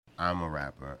I'm a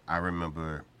rapper. I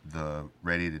remember the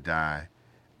Ready to Die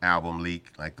album leak,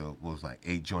 like what was like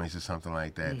 8 joints or something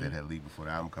like that that had leaked before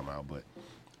the album come out. But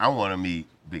I want to meet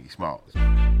Biggie Smalls.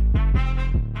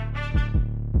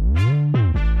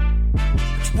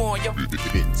 What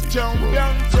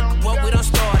we done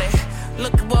started.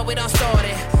 Look at what we done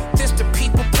started. This the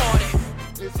people party.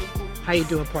 How you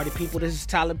doing, party people? This is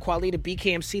Talib Kweli, the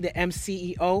BKMC, the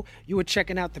MCEO. You are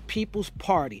checking out the People's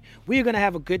Party. We're going to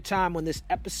have a good time on this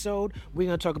episode. We're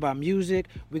going to talk about music.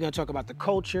 We're going to talk about the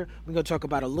culture. We're going to talk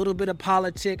about a little bit of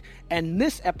politics. And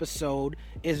this episode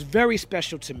is very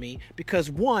special to me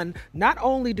because, one, not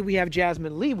only do we have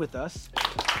Jasmine Lee with us,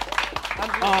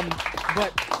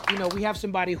 but, you know, we have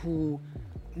somebody who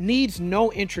needs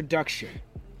no introduction,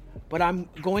 but I'm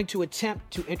going to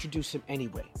attempt to introduce him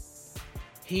anyway.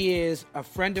 He is a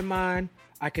friend of mine.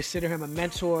 I consider him a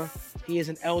mentor. He is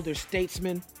an elder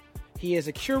statesman. He is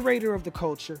a curator of the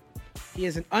culture. He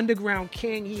is an underground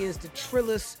king. He is the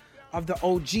trillist of the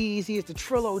OGs. He is the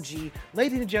trill OG.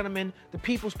 Ladies and gentlemen, the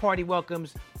People's Party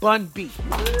welcomes Bun B.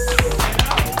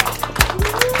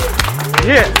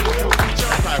 Yeah.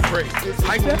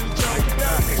 Like that?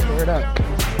 Stir it up.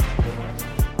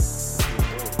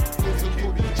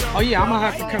 Oh yeah, I'm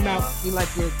gonna have to come out be like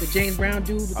the James Brown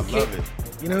dude with the kick. Love it.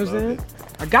 You know what I'm saying?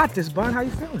 I got this, Bun. How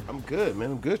you feeling? I'm good, man.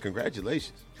 I'm good.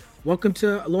 Congratulations. Welcome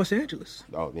to Los Angeles.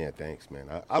 Oh, yeah, thanks, man.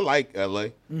 I like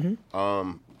L.A.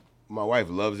 Mm-hmm. My wife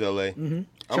loves L.A. Mm-hmm.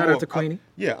 Shout out to Kweli.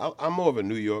 I'm more of a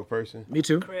New York person. Me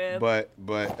too. But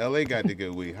L.A. got the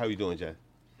good weed. How you doing, Jay?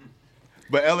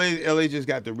 But L.A. just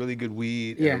got the really good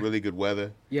weed and the really good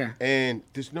weather. Yeah. And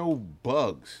there's no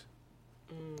bugs.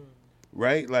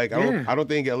 Right? Like, I don't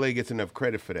think L.A. gets enough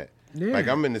credit for that. Yeah. Like,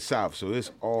 I'm in the South, so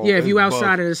it's all... Yeah, if you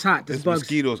outside and it's hot, there's bugs.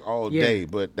 Mosquitoes all day,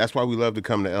 but that's why we love to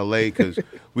come to L.A., because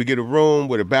we get a room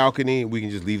with a balcony, we can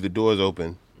just leave the doors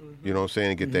open, you know what I'm saying,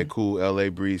 and get that cool L.A.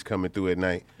 breeze coming through at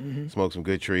night, smoke some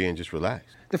good tree, and just relax.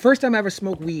 The first time I ever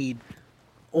smoked weed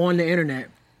on the internet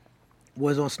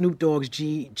was on Snoop Dogg's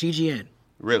GGN.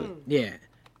 Really? Yeah.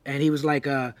 And he was like,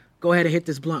 go ahead and hit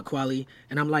this blunt, Kweli.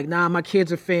 And I'm like, nah, my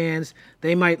kids are fans.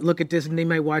 They might look at this and they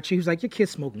might watch you. He was like, your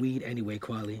kids smoke weed anyway,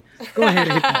 Kweli. Go ahead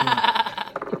and hit the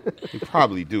blunt. You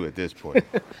probably do at this point.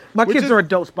 My kids are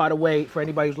adults, by the way, for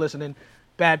anybody who's listening.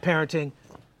 Bad parenting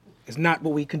is not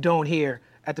what we condone here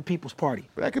at the People's Party.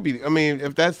 But that could be, I mean,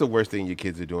 if that's the worst thing your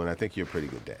kids are doing, I think you're a pretty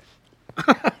good dad.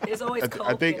 It's always coke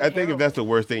I think if that's the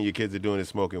worst thing your kids are doing is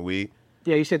smoking weed.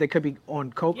 Yeah, you said they could be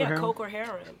on coke or heroin? Yeah, coke or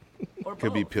heroin. Or could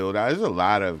both. be pilled out. There's a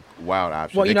lot of wild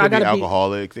options. Well, they could be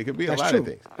alcoholics. They could be a lot of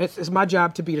things. It's my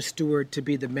job to be the steward, to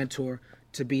be the mentor,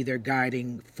 to be their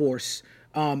guiding force.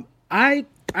 I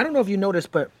don't know if you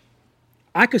noticed, but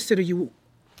I consider you,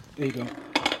 there you go,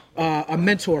 a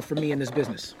mentor for me in this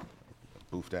business.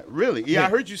 Oof, that really? Yeah, I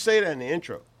heard you say that in the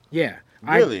intro. Yeah.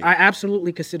 Really? I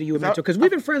absolutely consider you a mentor because we've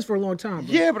been friends for a long time.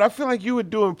 Bro. Yeah, but I feel like you were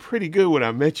doing pretty good when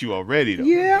I met you already, though.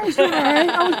 Yeah, I was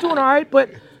doing all right. But,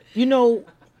 you know,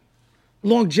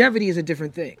 longevity is a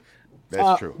different thing.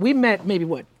 That's true. We met maybe,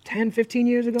 10, 15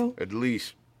 years ago? At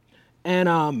least.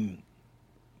 And,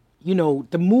 you know,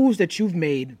 the moves that you've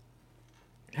made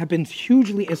have been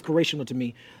hugely inspirational to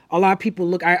me. A lot of people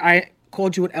look, I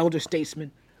called you an elder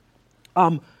statesman.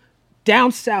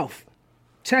 Down south,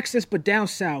 Texas, but down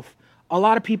south, a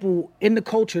lot of people in the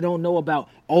culture don't know about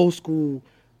old school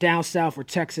down south or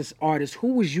Texas artists.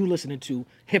 Who was you listening to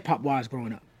hip hop wise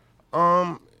growing up?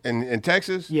 In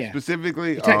Texas,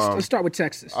 specifically. Let's start with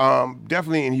Texas.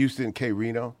 Definitely in Houston, K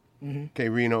Reno. K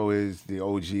Reno is the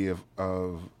OG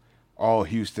of all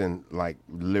Houston like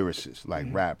lyricists, like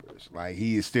rappers. Like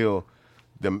he is still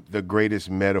the greatest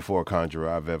metaphor conjurer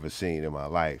I've ever seen in my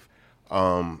life.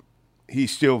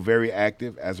 He's still very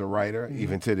active as a writer,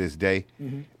 even to this day.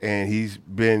 And he's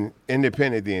been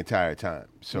independent the entire time.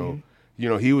 So, you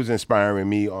know, he was inspiring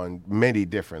me on many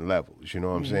different levels, you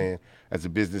know what I'm saying? As a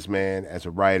businessman, as a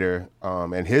writer,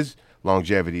 and his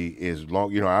longevity is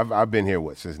long. You know, I've been here,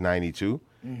 since 92?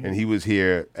 And he was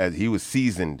here, he was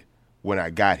seasoned when I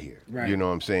got here, you know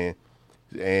what I'm saying?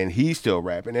 And he's still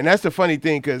rapping. And that's the funny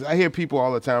thing, because I hear people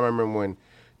all the time. I remember when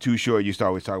Too Short used to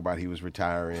always talk about he was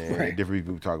retiring. And different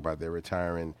people talk about they're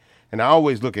retiring. And I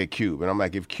always look at Cube, and I'm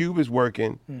like, if Cube is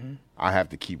working, I have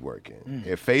to keep working.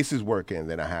 If Face is working,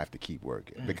 then I have to keep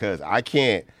working. Because I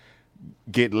can't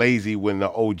get lazy when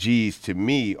the OGs, to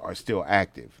me, are still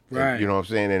active. Right. You know what I'm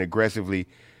saying? And aggressively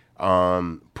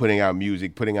putting out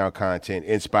music, putting out content,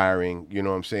 inspiring, you know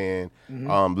what I'm saying?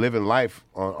 Living life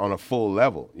on a full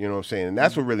level, you know what I'm saying? And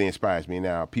that's what really inspires me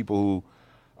now. People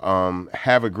who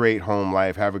have a great home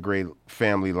life, have a great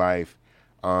family life,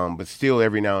 but still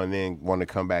every now and then want to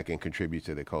come back and contribute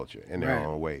to the culture in their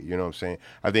own way. You know what I'm saying?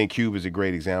 I think Cube is a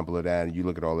great example of that. And you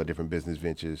look at all the different business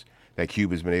ventures that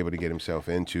Cube has been able to get himself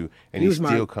into, and he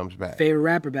still comes back. Favorite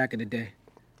rapper back in the day.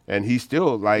 And he's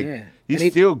still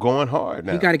he's still going hard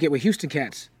now. He got to get with Houston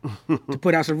Cats to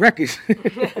put out some records.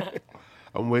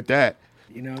 I'm with that.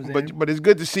 You know what I'm saying? But it's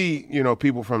good to see,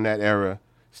 people from that era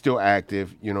still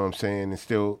active, you know what I'm saying, and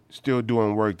still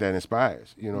doing work that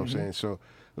inspires, you know what I'm saying? So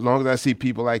as long as I see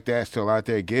people like that still out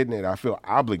there getting it, I feel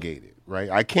obligated, right?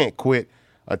 I can't quit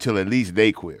until at least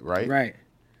they quit, right?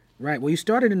 Right. Well, you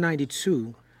started in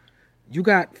 92. You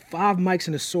got 5 mics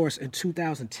in the Source in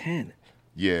 2010.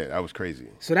 Yeah, that was crazy.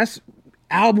 So that's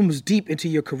albums deep into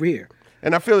your career.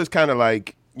 And I feel it's kind of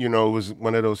like, it was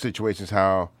one of those situations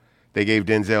how they gave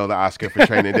Denzel the Oscar for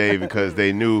Training Day because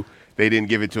they knew they didn't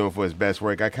give it to him for his best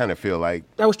work. I kind of feel like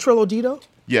that was Trillo D though?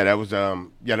 Yeah, that was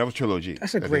Trillo G.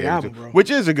 That's a great album, bro. Which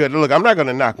is a good look. I'm not going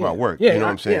to knock my work. Yeah, you know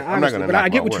what I'm saying? Yeah, I'm not going to knock my work. But I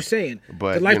get what you're saying.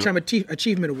 But, the Lifetime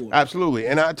Achievement Award. Absolutely,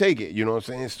 and I take it. You know what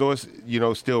I'm saying? Source,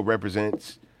 still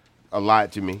represents a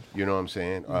lot to me. You know what I'm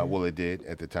saying? Well, it did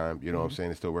at the time. You know what I'm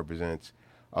saying? It still represents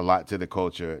a lot to the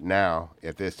culture now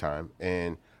at this time,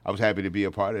 and I was happy to be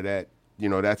a part of that.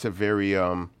 That's a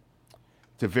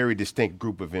very distinct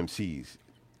group of MCs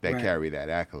that carry that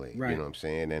accolade. Right. You know what I'm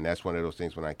saying? And that's one of those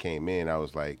things when I came in, I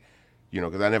was like,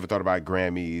 because I never thought about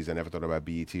Grammys, I never thought about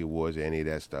BET Awards or any of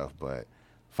that stuff, but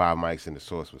 5 mics in the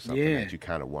Source was something that you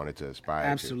kind of wanted to aspire to.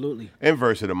 Absolutely. And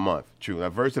Verse of the Month, true. A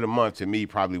Verse of the Month to me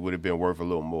probably would have been worth a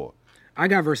little more. I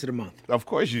got Verse of the Month. Of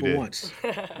course you did.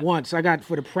 Once. I got,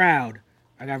 for the proud,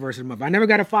 I got Verse of the Month. I never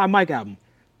got a 5 mic album,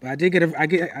 but I did get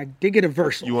a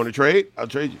verse. You want to trade? I'll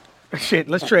trade you. Shit,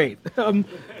 let's trade.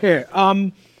 Here.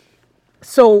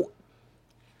 So,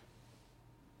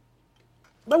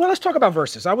 well, let's talk about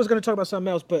verses. I was going to talk about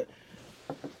something else, but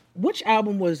which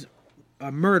album was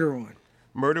Murder on?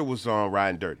 Murder was on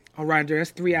Riding Dirty. On Riding Dirty.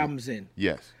 That's 3 albums in.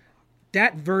 Yes.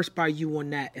 That verse by you on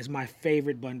that is my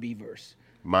favorite Bun B verse.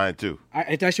 Mine too.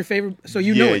 That's your favorite? So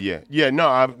you know it? Yeah. No,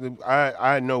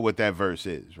 I know what that verse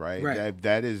is, right?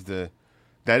 That is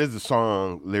the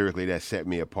song lyrically that set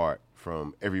me apart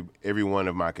from every one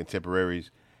of my contemporaries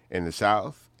in the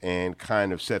South, and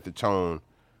kind of set the tone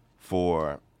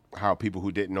for how people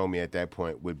who didn't know me at that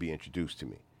point would be introduced to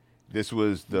me. This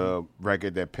was the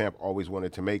record that Pimp always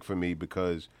wanted to make for me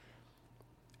because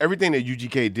everything that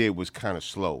UGK did was kind of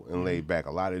slow and laid back.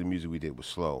 A lot of the music we did was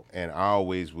slow, and I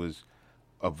always was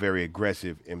a very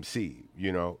aggressive MC,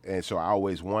 and so I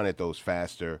always wanted those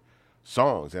faster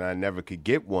songs, and I never could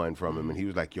get one from him. And he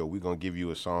was like, yo, we're going to give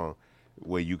you a song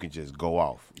where you can just go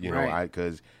off,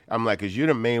 because I'm like, because you're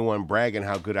the main one bragging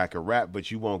how good I can rap,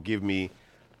 but you won't give me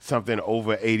something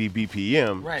over 80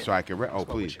 BPM so I can rap. Oh,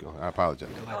 please go. I apologize.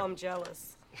 Oh, I'm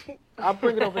jealous. I'll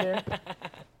bring it over there.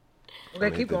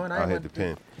 Okay, keep going. I'll hit the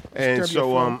pen. And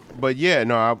so, but yeah,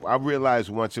 no, I realized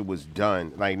once it was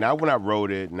done, like not when I wrote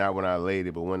it, not when I laid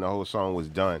it, but when the whole song was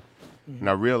done, and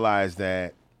I realized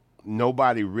that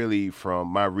nobody really from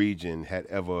my region had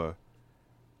ever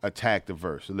attacked the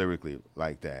verse lyrically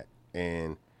like that.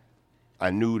 And I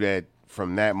knew that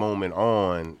from that moment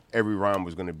on, every rhyme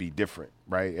was going to be different,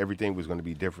 right? Everything was going to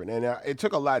be different. And it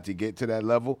took a lot to get to that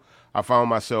level. I found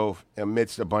myself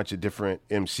amidst a bunch of different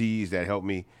MCs that helped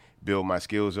me build my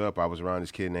skills up. I was around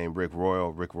this kid named Rick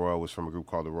Royal. Rick Royal was from a group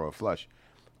called the Royal Flush.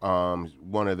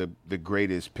 One of the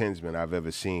greatest pensmen I've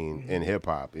ever seen in hip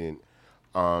hop. And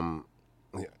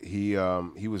he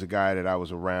was a guy that I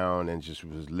was around and just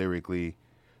was lyrically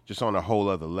just on a whole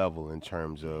other level in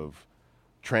terms of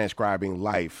transcribing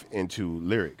life into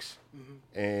lyrics.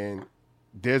 And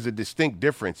there's a distinct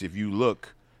difference if you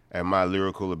look at my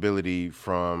lyrical ability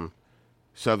from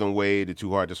Southern Way to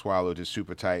Too Hard to Swallow to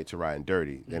Super Tight to Riding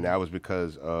Dirty. And that was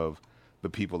because of the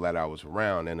people that I was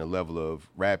around and the level of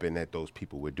rapping that those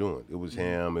people were doing. It was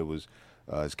him, it was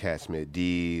his cat Smith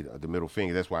D, the Middle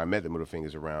Fingers. That's why I met the Middle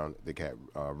Fingers around the cat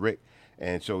Rick.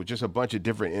 And so just a bunch of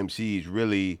different MCs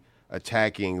really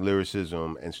attacking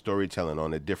lyricism and storytelling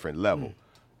on a different level.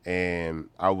 And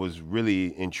I was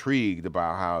really intrigued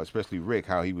about how, especially Rick,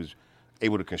 how he was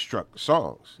able to construct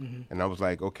songs. And I was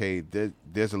like, okay,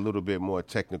 there's a little bit more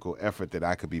technical effort that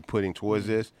I could be putting towards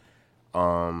this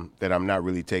that I'm not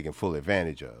really taking full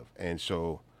advantage of. And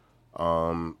so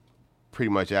pretty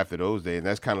much after those days, and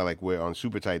that's kind of like where on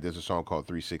Super Tight, there's a song called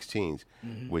 316s,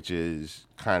 which is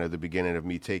kind of the beginning of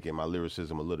me taking my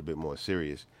lyricism a little bit more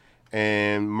serious.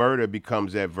 And Murder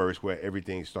becomes that verse where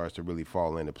everything starts to really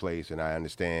fall into place, and I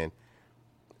understand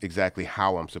exactly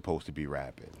how I'm supposed to be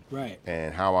rapping. Right.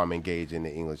 And how I'm engaged in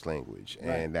the English language.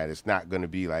 Right. And that it's not going to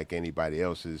be like anybody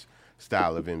else's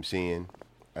style of MCing.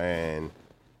 And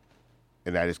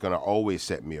and that it's going to always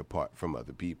set me apart from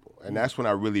other people. And that's when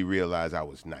I really realized I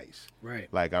was nice. Right.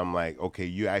 Like, I'm like, okay,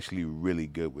 you're actually really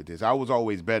good with this. I was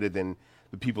always better than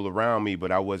the people around me,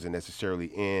 but I wasn't necessarily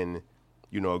in,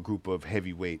 a group of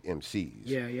heavyweight MCs.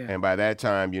 Yeah, yeah. And by that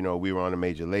time, we were on a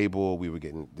major label. We were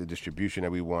getting the distribution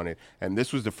that we wanted. And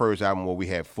this was the first album where we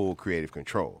had full creative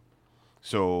control.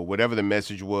 So whatever the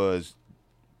message was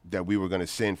that we were going to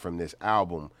send from this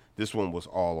album, this one was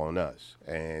all on us.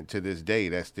 And to this day,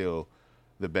 that's still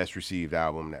the best received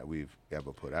album that we've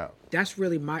ever put out. That's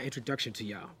really my introduction to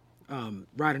y'all.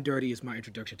 Riding Dirty is my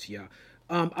introduction to y'all.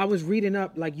 I was reading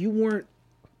up, like, you weren't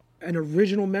an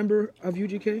original member of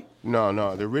UGK?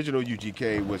 No. The original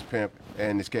UGK was Pimp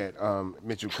and this cat,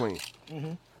 Mitchell Queen.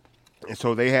 Mm-hmm. And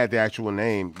so they had the actual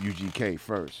name UGK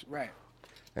first. Right.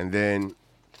 And then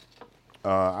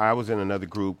I was in another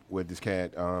group with this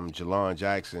cat, Jalon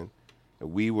Jackson.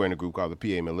 We were in a group called the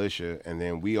PA Militia, and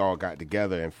then we all got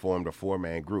together and formed a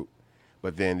 4-man group.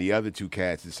 But then the other 2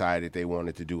 cats decided they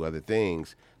wanted to do other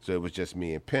things, so it was just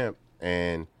me and Pimp.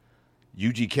 And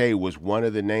UGK was one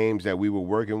of the names that we were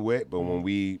working with, but when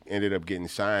we ended up getting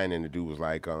signed, and the dude was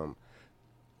like,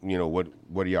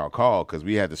 what do y'all call? Because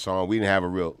we had the song, we didn't have a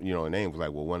real, name. It was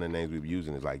like, well, one of the names we were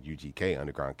using is like UGK,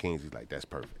 Underground Kings. He's like, that's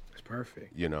perfect. That's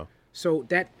perfect. So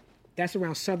that's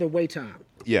around Southern Way time.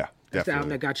 Yeah, that's definitely. the album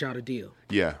that got y'all the deal.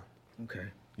 Yeah. Okay.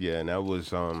 Yeah, and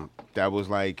that was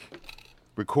like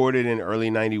recorded in early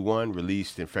 '91,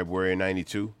 released in February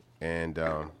 '92, and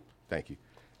thank you.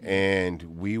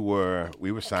 And we were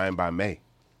signed by May.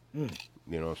 You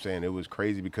know what I'm saying? It was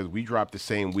crazy because we dropped the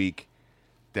same week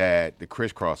that the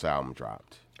Crisscross album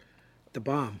dropped. The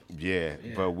bomb. Yeah.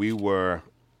 But we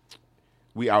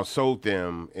outsold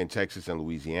them in Texas and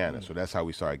Louisiana, so that's how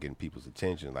we started getting people's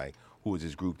attention. Like, who is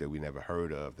this group that we never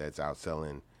heard of that's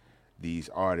outselling these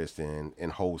artists and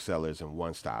wholesalers and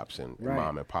one-stops and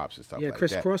mom and pops and stuff like that. Yeah,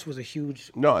 Crisscross was a huge...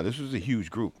 No, this was a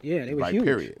huge group. Yeah, they were huge.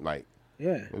 Period. Like,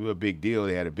 yeah. It was a big deal.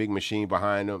 They had a big machine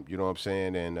behind them, you know what I'm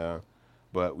saying? And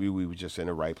but we were just in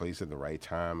the right place at the right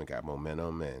time and got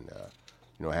momentum and,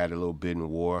 had a little bidding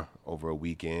war over a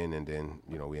weekend. And then,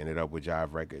 we ended up with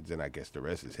Jive Records, and I guess the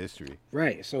rest is history.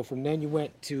 Right. So from then you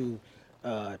went to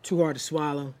Too Hard to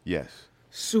Swallow. Yes.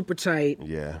 Super Tight.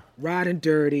 Yeah. Riding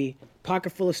Dirty.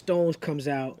 Pocket Full of Stones comes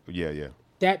out. Yeah.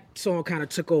 That song kind of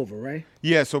took over, right?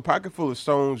 Yeah, so Pocket Full of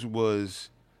Stones was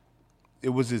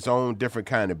its own different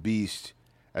kind of beast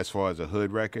as far as a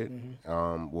hood record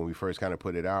when we first kind of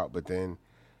put it out. But then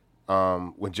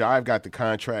when Jive got the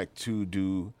contract to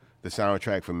do the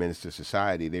soundtrack for Menace II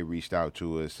Society, they reached out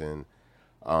to us, and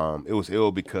it was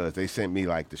ill because they sent me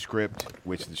like the script,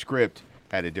 which the script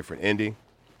had a different ending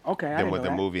than what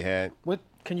the movie had. What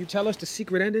can you tell us the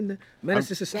secret ending to Menace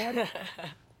II Society?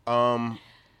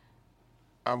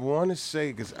 I want to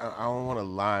say, because I don't want to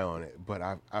lie on it, but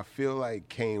I feel like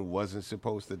Kane wasn't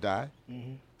supposed to die,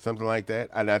 something like that.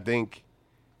 And I think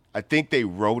they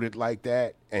wrote it like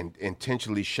that and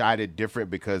intentionally shot it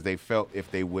different because they felt if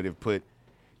they would have put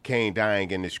Kane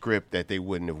dying in the script that they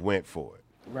wouldn't have went for it.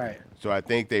 Right. So I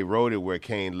think they wrote it where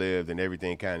Kane lived and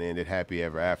everything kind of ended happy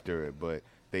ever after, but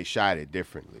they shot it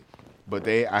differently. But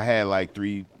I had like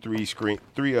three pieces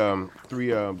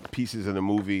of the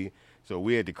movie. So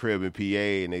we at the crib in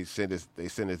PA, and they sent us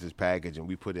this package, and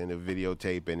we put in a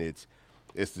videotape, and it's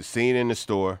the scene in the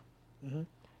store,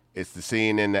 it's the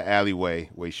scene in the alleyway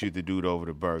where he shoot the dude over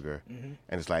the burger, and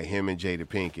it's like him and Jada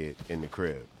Pinkett in the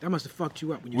crib. That must have fucked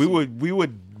you up when you. We were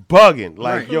bugging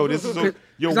like, yo, this is what is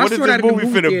this movie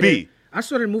finna be? I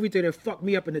saw that in the movie theater, it fucked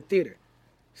me up in the theater.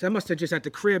 So I must have just at the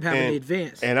crib having the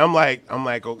advance. And I'm like,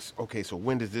 okay, so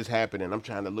when does this happen? And I'm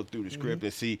trying to look through the script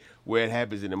and see where it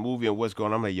happens in the movie and what's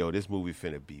going on. I'm like, yo, this movie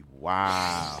finna be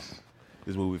wild.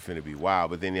 This movie finna be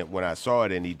wild. But then when I saw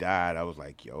it and he died, I was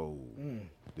like, yo,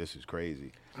 this is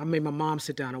crazy. I made my mom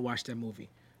sit down and watch that movie.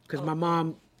 Because my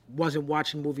mom wasn't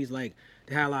watching movies like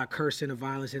that had a lot of cursing and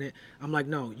violence in it. I'm like,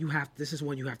 no, this is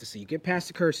one you have to see. Get past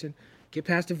the cursing, get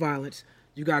past the violence.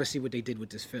 You got to see what they did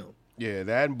with this film. Yeah,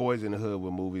 that and Boys in the Hood were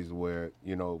movies where,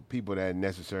 people that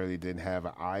necessarily didn't have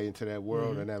an eye into that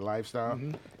world and that lifestyle.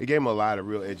 It gave them a lot of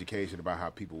real education about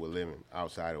how people were living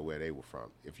outside of where they were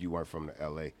from, if you weren't from the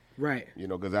L.A. Right.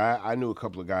 Because I knew a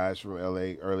couple of guys from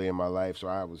L.A. early in my life, so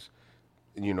I was,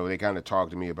 they kind of talked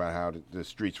to me about how the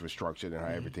streets were structured and how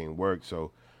everything worked.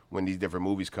 So when these different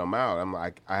movies come out, I'm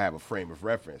like, I have a frame of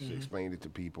reference to explain it to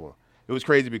people. It was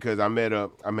crazy because I met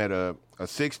a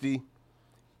 60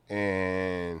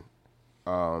 and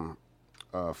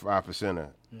 5%er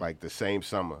like the same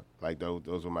summer. Like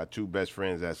those were my two best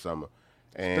friends that summer,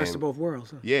 And Best of both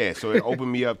worlds. Huh? yeah, so it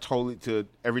opened me up totally to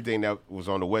everything that was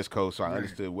on the West Coast. So I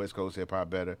understood West Coast hip hop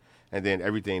better, and then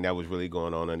everything that was really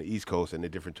going on the East Coast and the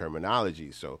different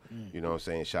terminologies. So you know what I'm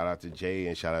saying? Shout out to Jay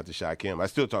and shout out to Shakim. I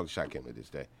still talk to Shakim to this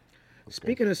day.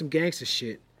 Speaking of some gangster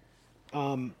shit,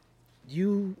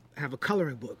 you have a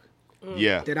coloring book.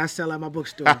 Yeah, That I sell at my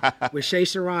bookstore with Shay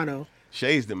Serrano.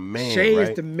 Shay's the man. Shay right?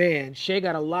 is the man. Shay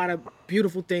got a lot of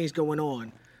beautiful things going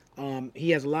on.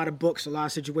 He has a lot of books, a lot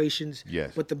of situations.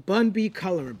 Yes. But the Bun B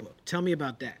coloring book, tell me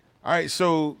about that. All right,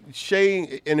 so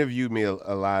Shay interviewed me a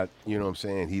lot, you know what I'm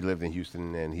saying? He lived in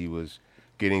Houston, and he was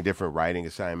getting different writing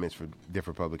assignments for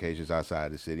different publications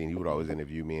outside the city, and he would always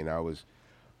interview me, and I was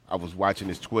watching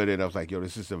his Twitter, and I was like, yo,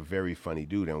 this is a very funny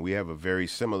dude, and we have a very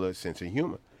similar sense of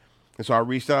humor. And so I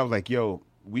reached out, I was like, yo,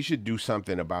 we should do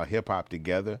something about hip-hop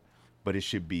together, but it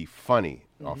should be funny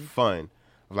or fun.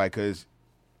 Like, because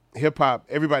hip-hop,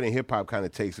 everybody in hip-hop kind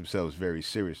of takes themselves very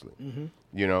seriously.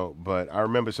 You know, but I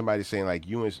remember somebody saying, like,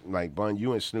 Bun,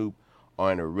 you and Snoop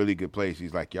are in a really good place.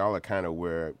 He's like, y'all are kind of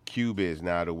where Cube is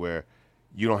now, to where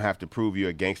you don't have to prove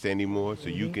you're a gangster anymore, so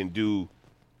you can do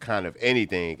kind of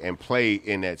anything and play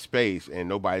in that space, and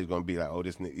nobody's going to be like, oh,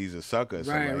 he's a sucker or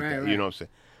something like that. You know what I'm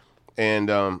saying?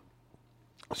 And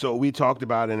so we talked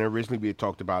about it, and originally we had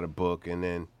talked about a book, and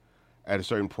then at a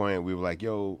certain point we were like,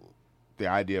 yo, the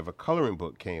idea of a coloring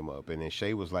book came up, and then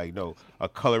Shay was like, no, a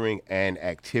coloring and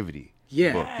activity.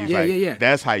 Yeah, book. He's yeah, like, yeah.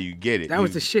 That's how you get it. That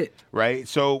was the shit. Right?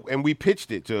 So, and we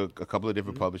pitched it to a couple of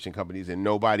different publishing companies, and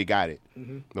nobody got it.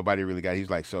 Nobody really got it. He's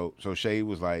like, so Shay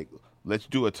was like, let's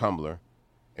do a Tumblr,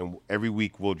 and every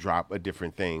week we'll drop a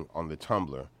different thing on the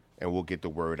Tumblr, and we'll get the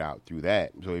word out through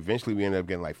that. So eventually we ended up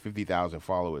getting like 50,000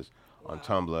 followers on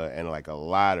Tumblr, and like a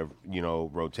lot of,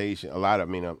 rotation, a lot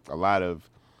of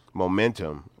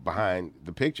momentum behind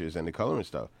the pictures and the coloring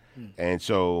stuff. And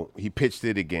so he pitched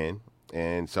it again,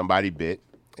 and somebody bit,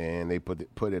 and they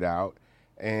put it out.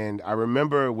 And I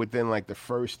remember within like the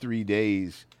first 3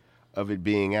 days of it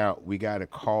being out, we got a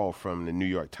call from the New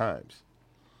York Times.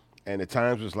 And the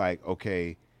Times was like,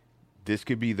 okay, this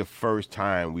could be the first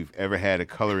time we've ever had a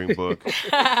coloring book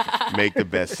make the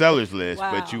bestsellers list,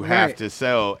 but you have to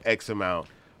sell X amount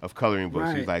of coloring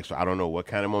books. He's like, so I don't know what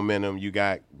kind of momentum you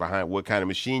got behind, what kind of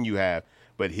machine you have,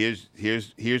 but here's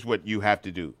what you have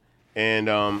to do. And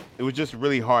it was just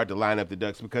really hard to line up the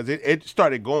ducks, because it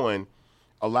started going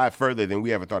a lot further than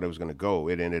we ever thought it was going to go.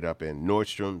 It ended up in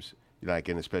Nordstrom's, like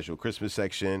in the special Christmas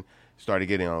section, started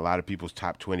getting on a lot of people's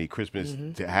top 20 Christmas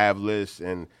to have lists.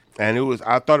 And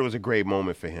I thought it was a great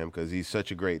moment for him, because he's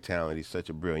such a great talent. He's such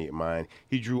a brilliant mind.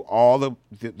 He drew all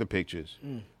the pictures,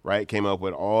 right? Came up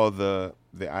with all the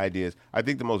ideas. I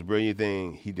think the most brilliant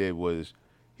thing he did was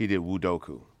he did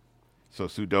Wudoku. So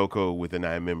Sudoku with the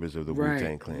 9 members of the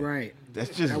Wu-Tang Clan. Right. That's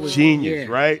just genius,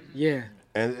 right? Yeah.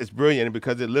 And it's brilliant, and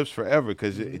because it lives forever,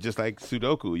 because it's just like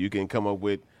Sudoku. You can come up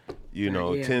with,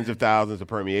 tens of thousands of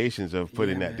permeations of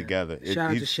putting that together.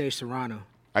 Shout out to Shay Serrano.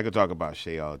 I could talk about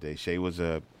Shay all day. Shay was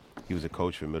a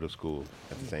coach for middle school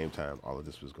at the same time all of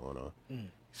this was going on.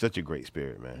 Such a great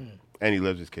spirit, man. And he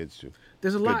loves his kids too.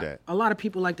 There's a lot of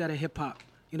people like that in hip hop.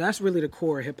 That's really the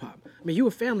core of hip hop. I mean, you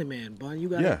a family man, Bun.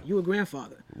 You a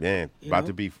grandfather. Man, about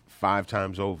to be 5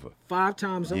 times over. 5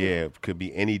 times over. Yeah, could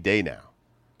be any day now.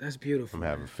 That's beautiful. I'm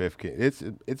having a 5th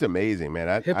kid. It's amazing,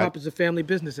 man. Hip hop is a family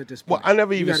business at this point.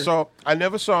 Well, I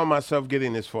never saw myself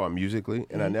getting this far musically,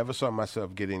 and I never saw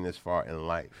myself getting this far in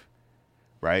life,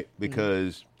 right?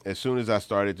 Because as soon as I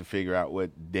started to figure out what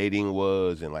dating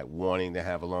was and like wanting to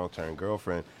have a long-term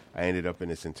girlfriend, I ended up in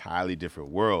this entirely different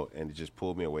world, and it just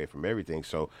pulled me away from everything.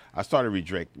 So I started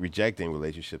rejecting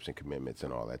relationships and commitments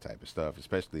and all that type of stuff,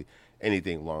 especially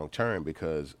anything long-term,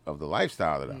 because of the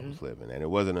lifestyle that I was living. And it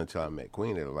wasn't until I met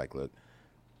Queen that I was like, look,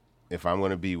 if I'm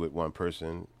going to be with one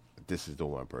person, this is the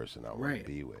one person I want to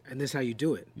be with. And this is how you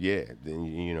do it. Yeah. Then,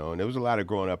 and there was a lot of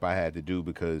growing up I had to do,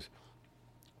 because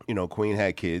Queen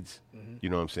had kids, you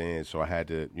know what I'm saying? So I had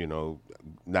to,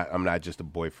 I'm not just a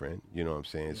boyfriend, you know what I'm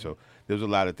saying? So there was a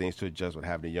lot of things to adjust with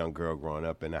having a young girl growing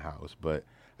up in the house. But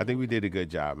I think we did a good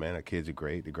job, man. Our kids are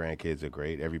great. The grandkids are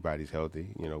great. Everybody's healthy.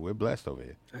 We're blessed over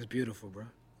here. That's beautiful, bro.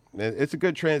 It's a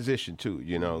good transition, too,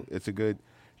 It's a good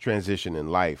transition in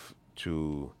life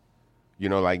to,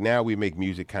 like now we make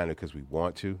music kind of because we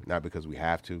want to, not because we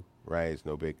have to, right? It's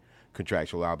no big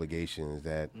contractual obligations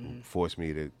that force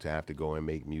me to have to go and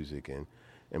make music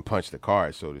and punch the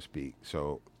card, so to speak.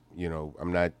 So,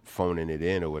 I'm not phoning it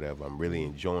in or whatever. I'm really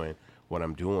enjoying what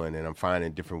I'm doing, and I'm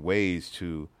finding different ways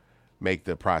to make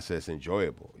the process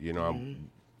enjoyable.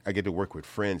 I get to work with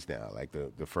friends now. Like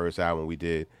the first album we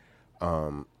did,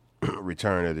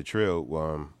 Return of the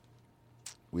Trill,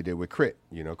 we did with Crit.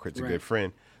 You know, Crit's a Right. good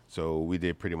friend. So we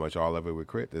did pretty much all of it with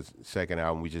Crit. The second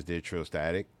album we just did Trill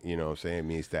Static, you know what I'm saying?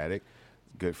 Me and Static.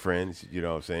 Good friends, you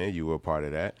know what I'm saying? You were a part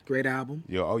of that. Great album.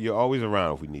 You're always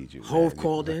around if we need you. Hove man.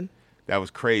 called in, That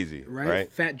was crazy, right?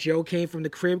 Fat Joe came from the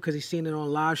crib because he seen it on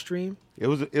live stream. It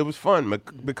was fun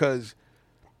because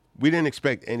we didn't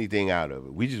expect anything out of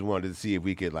it. We just wanted to see if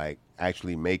we could like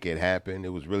actually make it happen.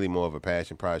 It was really more of a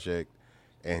passion project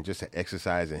and just an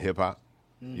exercise in hip hop.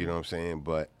 You know what I'm saying?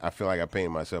 But I feel like I painted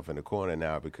myself in the corner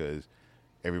now because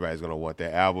everybody's gonna want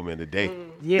that album in a day.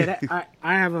 Yeah,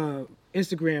 I have a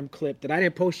Instagram clip that I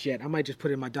didn't post yet. I might just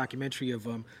put it in my documentary of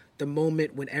the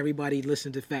moment when everybody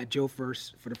listened to Fat Joe for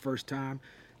the first time,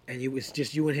 and it was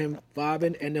just you and him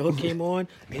vibing, and the hook came on,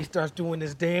 and he starts doing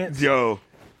this dance. Yo,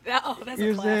 That's You a know what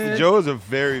I'm classic. saying? Joe is a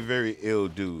very, very ill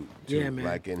dude. Too, Yeah, man.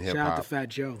 Like in hip Shout out to hop, Fat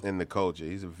Joe. in the culture,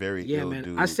 he's a very Yeah, ill man.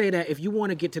 dude. I say that if you want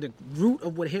to get to the root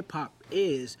of what hip hop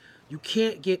is, you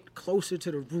can't get closer to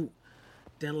the root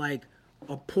than like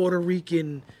a Puerto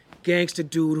Rican gangster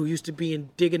dude who used to be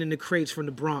digging in the crates from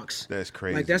the Bronx. That's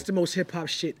crazy. Like that's the most hip hop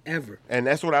shit ever. And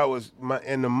that's what I was.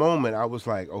 In the moment, I was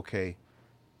like, okay,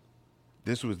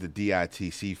 this was the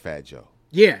DITC Fat Joe.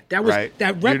 Yeah, that was Right.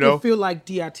 that You record know? feel like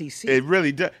DITC. It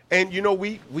really does. And you know,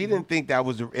 we didn't think that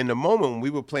was in the moment when we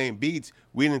were playing beats.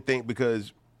 We didn't think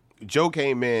because Joe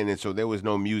came in, and so there was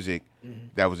no music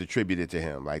that was attributed to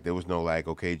him. Like there was no like,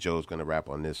 okay, Joe's gonna rap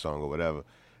on this song or whatever.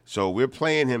 So we're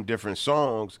playing him different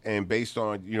songs, and based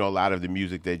on a lot of the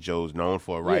music that Joe's known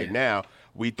for right Yeah. now,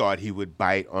 we thought he would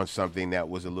bite on something that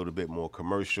was a little bit more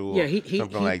commercial, Yeah, or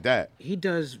something like that. He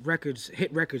does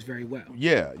hit records very well.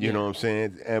 Yeah, you know what I'm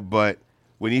saying? But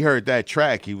when he heard that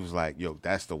track, he was like, yo,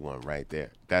 that's the one right there.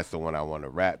 That's the one I want to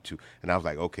rap to. And I was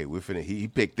like, okay, he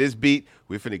picked this beat.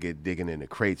 We're finna get digging in the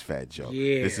crates, Fat Joe.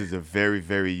 Yeah. This is a very,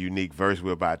 very unique verse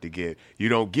we're about to get. You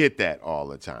don't get that all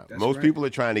the time. That's Most right. people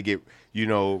are trying to get,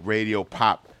 radio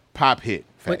pop hit,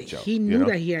 Fat But Joe. he knew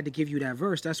that he had to give you that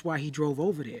verse. That's why he drove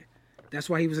over there. That's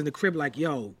why he was in the crib like,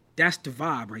 yo, that's the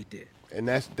vibe right there. And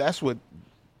that's what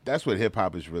hip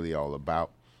hop is really all about.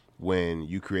 When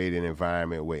you create an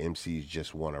environment where MCs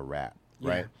just want to rap,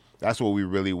 right? Yeah. That's what we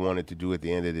really wanted to do at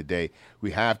the end of the day.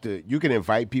 You can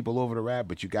invite people over to rap,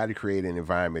 but you got to create an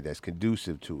environment that's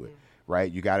conducive to it,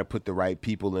 right? You got to put the right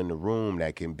people in the room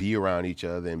that can be around each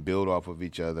other and build off of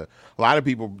each other. A lot of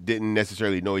people didn't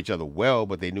necessarily know each other well,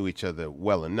 but they knew each other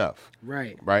well enough,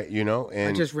 Right. right? And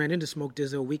I just ran into Smoke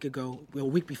Dizza a week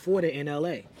before that in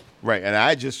LA. right, and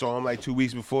I just saw him like 2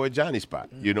 weeks before at Johnny Spot.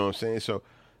 You know what I'm saying? So,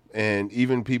 and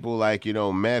even people like,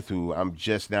 Meth, who I'm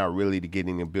just now really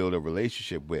getting to build a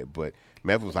relationship with, but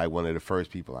Meth was like one of the first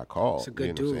people I called. He's a good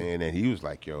What dude. I'm saying? And he was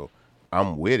like, yo,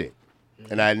 I'm with it.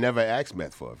 And I had never asked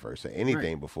Meth for a verse or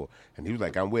anything Right. before. And he was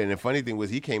like, I'm with it. And the funny thing was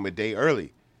he came a day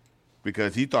early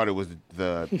because he thought it was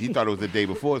the day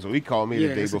before, so he called me Yeah,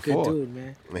 the day that's a before. good dude,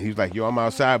 man. And he was like, yo, I'm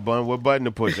outside, Bun. What button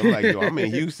to push? I'm like, yo, I'm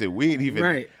in Houston. We ain't even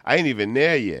Right. I ain't even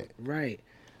there yet. Right.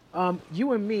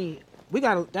 You and me, we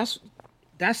got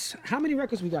that's how many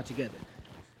records we got together?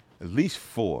 At least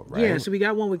 4, right? Yeah, so we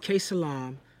got one with K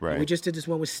Salam. Right. We just did this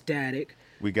one with Static.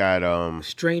 We got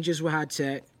Strangers with High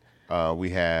Tech.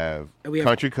 we have And we have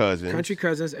Country Cousins. Country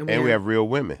Cousins. And we have Real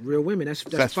Women. Real Women. That's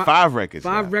That's 5 records.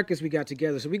 Five now. records we got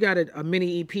together. So we got a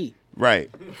mini EP. You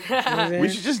Right. know what I'm saying? We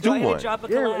should just Go do ahead and one. drop a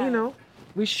Yeah, collab.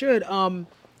 we should.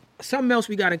 Something else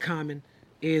we got in common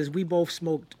is we both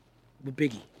smoked with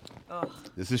Biggie.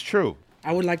 This is true.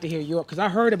 I would like to hear your, because I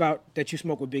heard about that you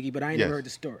smoked with Biggie, but I ain't Yes. never heard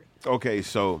the story. Okay,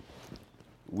 so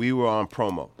we were on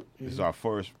promo. This is our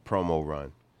first promo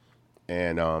run.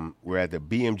 And we're at the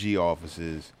BMG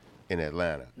offices in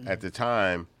Atlanta. At the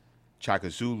time, Chaka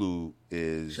Zulu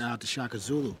is Shout out to Shaka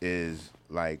Zulu.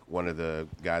 like one of the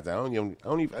guys. I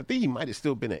think he might have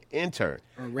still been an intern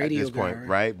A radio at this guy, point, right?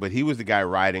 right? But he was the guy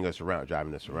riding us around,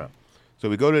 driving us around. So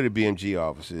we go to the BMG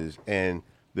offices, and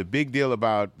the big deal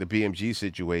about the BMG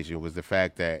situation was the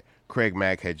fact that Craig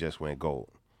Mack had just went gold.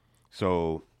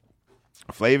 So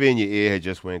Flavor in Your Ear had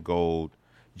just went gold.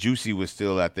 Juicy was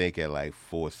still, I think, at like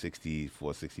 460,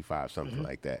 465, something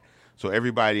like that. So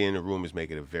everybody in the room is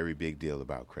making a very big deal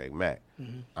about Craig Mack.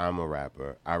 I'm a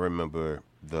rapper. I remember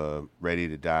the Ready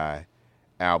to Die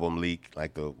album leak,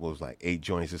 like what was like 8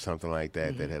 joints or something like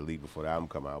that that had leaked before the album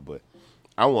come out. But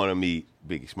I want to meet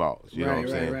Biggie Smalls. You know what I'm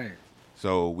saying? Right.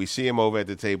 So we see him over at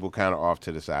the table, kind of off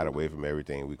to the side, away from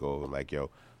everything. We go over and like, yo,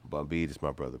 Bun B, this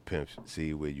my brother Pimp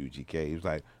C with UGK. He was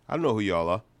like, I don't know who y'all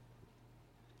are.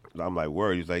 I'm like,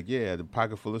 word. He's like, yeah, the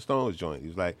Pocket Full of Stones joint. He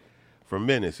was like, from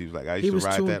Menace. He was like, I He used was to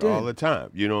ride tuned that in. all the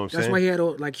time. You know what I'm That's saying? why he had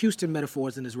all, like Houston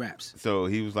metaphors in his raps. So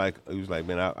he was like,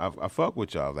 man, I fuck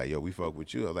with y'all. I was like, yo, we fuck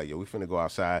with you. I was like, yo, we finna go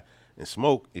outside and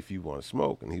smoke if you want to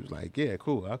smoke. And he was like, yeah,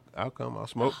 cool. I'll come. I'll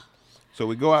smoke. So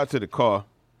we go out to the car,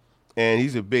 and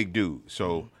he's a big dude.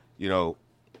 So, you know,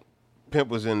 Pimp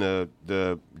was in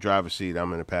the driver's seat.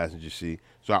 I'm in the passenger seat.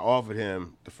 So I offered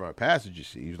him the front passenger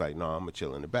seat. He was like, no, I'm going to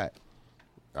chill in the back.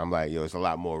 I'm like, yo, it's a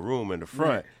lot more room in the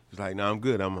front. Right. He's like, no, I'm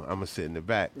good. I'm going to sit in the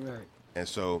back. Right. And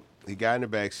so he got in the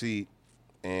back seat,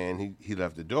 and he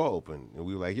left the door open. And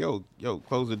we were like, yo,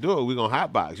 close the door. We're going to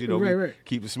hotbox. You know, Right.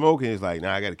 keep it smoking. He's like,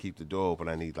 nah, I got to keep the door open.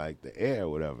 I need, like, the air or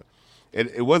whatever.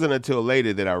 It wasn't until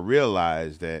later that I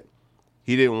realized that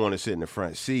he didn't want to sit in the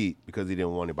front seat because he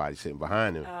didn't want anybody sitting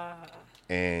behind him.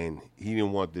 And he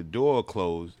didn't want the door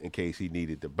closed in case he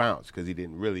needed to bounce because he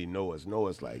didn't really know us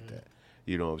like that.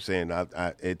 You know what I'm saying?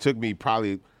 It took me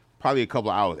probably a couple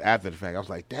of hours after the fact. I was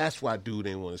like, that's why dude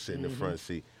didn't want to sit in the front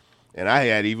seat. And I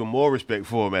had even more respect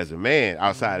for him as a man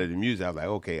outside of the music. I was like,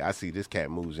 okay, I see this cat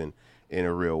moves in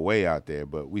a real way out there.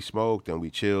 But we smoked and we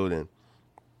chilled, and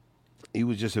he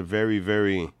was just a very,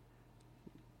 very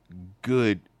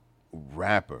good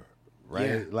rapper, right?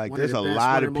 Yeah, like one there's of the a best,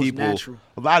 lot one of of the most people, natural.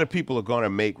 a lot of people are gonna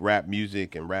make rap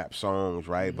music and rap songs,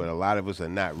 right? But a lot of us are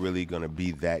not really gonna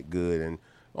be that good, and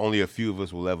only a few of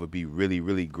us will ever be really,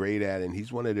 really great at it. And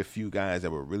he's one of the few guys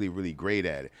that were really, really great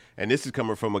at it. And this is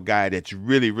coming from a guy that's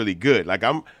really, really good. Like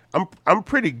I'm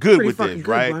pretty good Pretty with fucking this,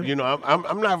 good, right? Bun. You know,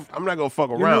 I'm not gonna fuck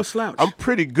around. You're no slouch. I'm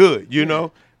pretty good, you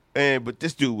know. But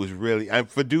this dude was really,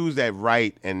 for dudes that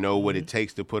write and know what it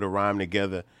takes to put a rhyme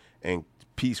together and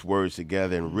piece words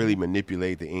together and really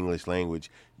manipulate the English language,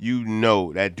 you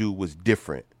know that dude was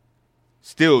different.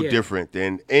 Still different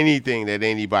than anything that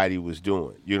anybody was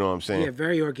doing. You know what I'm saying? Yeah,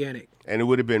 very organic. And it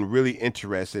would have been really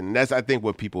interesting. And that's, I think,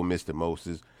 what people miss the most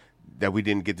is that we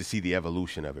didn't get to see the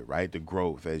evolution of it, right? The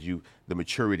growth, the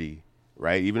maturity,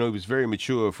 right? Even though he was very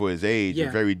mature for his age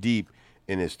and very deep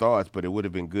in his thoughts, but it would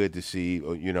have been good to see,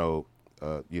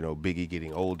 Biggie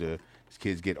getting older, his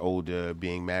kids get older,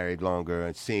 being married longer,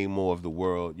 and seeing more of the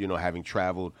world. You know, having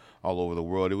traveled all over the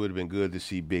world, it would have been good to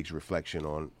see Big's reflection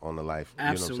on the life.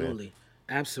 Absolutely, you know what I'm saying?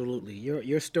 Absolutely.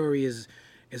 Your story is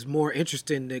more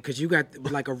interesting because you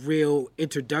got like a real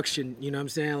introduction. You know what I'm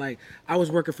saying? Like I was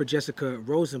working for Jessica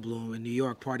Rosenblum in New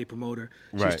York, party promoter.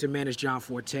 She used to manage John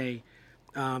Forte.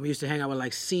 We used to hang out with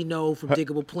like C-No from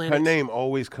Diggable Planets. Her name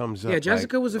always comes up. Yeah,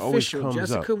 Jessica was official. comes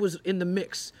Jessica up. was in the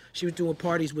mix. She was doing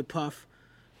parties with Puff.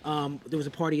 There was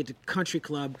a party at the country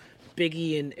club.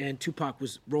 Biggie and Tupac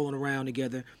was rolling around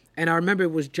together. And I remember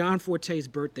it was John Forte's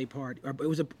birthday party. Or it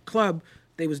was a club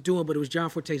they was doing, but it was John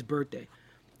Forte's birthday.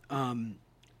 And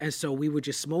so we were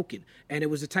just smoking. And it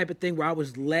was the type of thing where I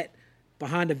was let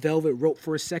behind the velvet rope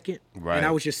for a second. Right. And I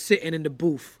was just sitting in the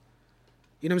booth.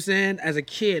 You know what I'm saying? As a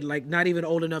kid, like not even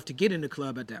old enough to get in the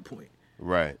club at that point.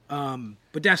 Right.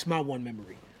 But that's my one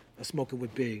memory of smoking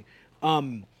with Big.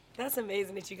 That's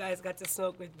amazing that you guys got to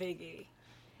smoke with Biggie.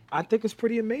 I think it's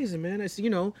pretty amazing, man. It's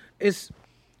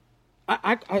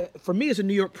for me, it's a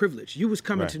New York privilege. You was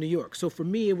coming to New York. So for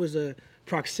me, it was a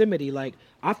proximity. Like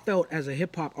I felt as a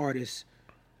hip hop artist,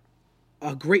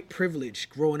 a great privilege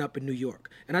growing up in New York.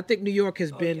 And I think New York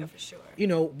has been, yeah, for sure. you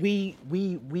know, we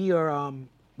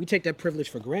take that privilege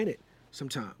for granted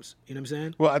sometimes. You know what I'm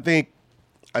saying? Well, I think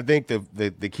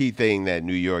the key thing that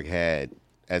New York had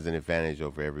as an advantage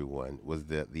over everyone was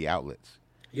the outlets.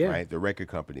 Yeah. Right? The record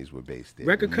companies were based there.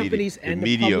 Record companies and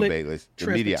the public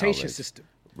transportation system.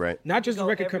 Right. Not just the Go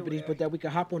record everywhere. companies, but that we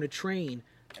could hop on a train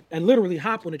and literally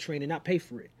hop on a train and not pay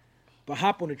for it. But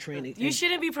hop on a train. You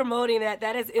shouldn't be promoting that.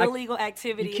 That is illegal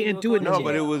activity. you can't will do go it to no No, jail.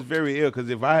 but it was very ill because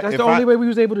That's the only way we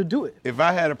was able to do it. If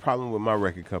I had a problem with my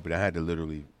record company, I had to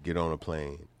literally get on a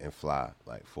plane and fly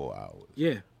like 4 hours.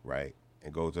 Yeah. Right?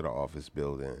 And go to the office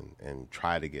building and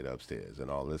try to get upstairs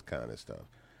and all this kind of stuff.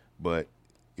 But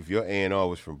if your A&R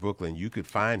was from Brooklyn, you could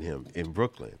find him in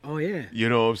Brooklyn. Oh, yeah. You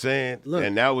know what I'm saying? Look.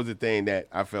 And that was the thing that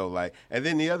I felt like. And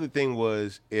then the other thing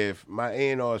was if my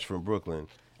A&R is from Brooklyn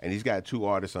and he's got two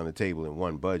artists on the table in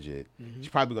one budget, he's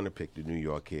probably going to pick the New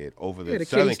York kid over the the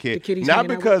Southern kid kid. he's Not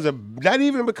hanging out because of, not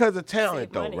even because of talent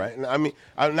Save though, money. right? I mean,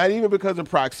 not even because of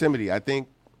proximity. I think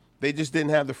they just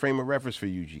didn't have the frame of reference for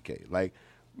UGK. Like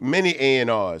many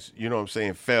A&Rs, you know what I'm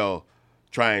saying, fell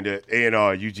trying to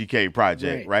A&R UGK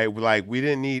project, right? Like we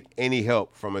didn't need any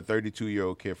help from a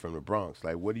 32-year-old kid from the Bronx.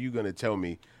 Like, what are you going to tell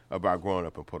me about growing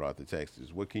up in Port Arthur,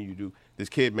 Texas? What can you do? This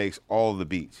kid makes all the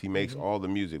beats. He makes all the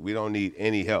music. We don't need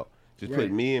any help. Just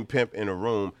put me and Pimp in a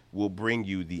room. We'll bring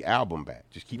you the album back.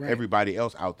 Just keep everybody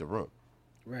else out the room.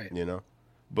 Right. You know?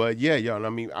 But yeah, y'all. I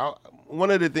mean,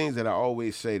 one of the things that I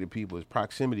always say to people is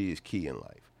proximity is key in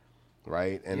life,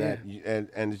 right? And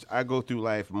and I go through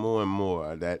life more and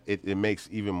more that it makes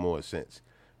even more sense,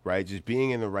 right? Just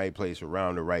being in the right place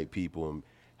around the right people and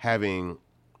having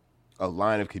a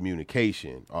line of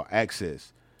communication or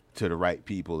access to the right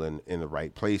people in the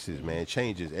right places, man,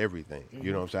 changes everything.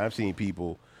 You know what I'm saying? I've seen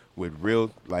people with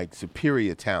real, like,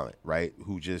 superior talent, right,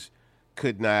 who just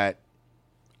could not,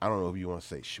 I don't know if you want to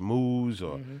say schmooze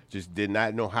or just did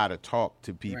not know how to talk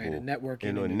to people. Right, networking.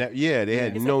 You know, they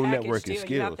had It's no a package networking deal.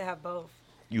 skills. You have to have both.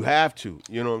 You have to.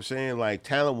 You know what I'm saying? Like,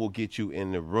 talent will get you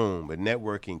in the room, but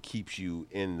networking keeps you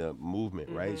in the movement,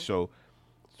 right? So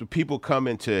people come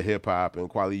into hip hop, and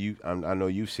Kweli, I know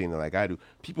you've seen it like I do.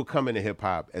 People come into hip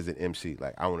hop as an MC,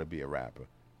 like, I want to be a rapper,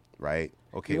 right?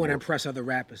 Okay, You want to impress other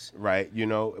rappers. right? You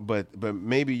know, but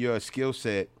maybe your skill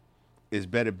set is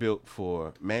better built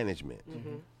for management,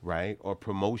 right, or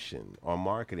promotion, or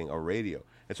marketing, or radio.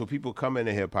 And so people come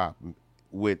into hip hop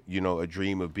with, you know, a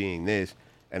dream of being this,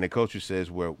 and the culture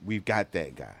says, well, we've got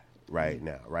that guy right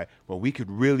now, right? Well, we could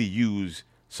really use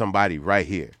somebody right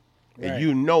here, and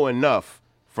you know enough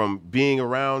from being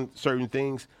around certain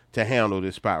things to handle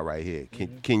this spot right here.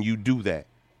 Can you do that?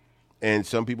 And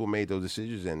some people made those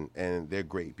decisions, and they're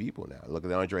great people now. Look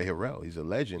at Andre Harrell. He's a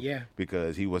legend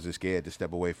because he wasn't scared to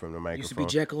step away from the microphone. Used to be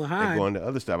Jekyll and Hyde. Go into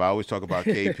other stuff. I always talk about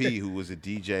KP, who was a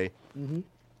DJ.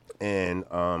 And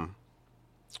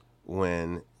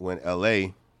when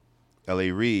L.A.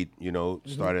 Reid, you know,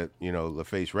 started, you know,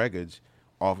 LaFace Records,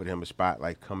 offered him a spot,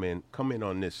 like, come in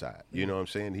on this side. You know what I'm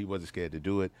saying? He wasn't scared to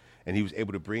do it. And he was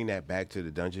able to bring that back to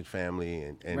the Dungeon family,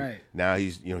 and now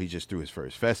he's, you know, he just threw his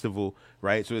first festival,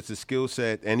 right? So it's a skill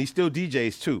set, and he still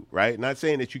DJs too, right? Not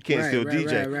saying that you can't still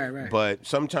DJ, but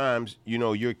sometimes, you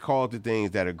know, you're called to things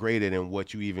that are greater than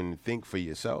what you even think for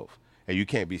yourself, and you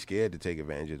can't be scared to take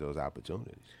advantage of those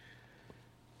opportunities.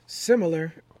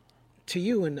 Similar to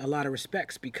you in a lot of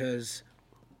respects, because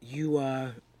you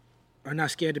are not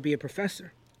scared to be a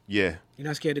professor. Yeah. You're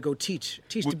not scared to go teach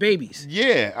the babies.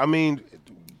 Yeah, I mean,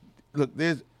 look,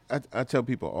 I tell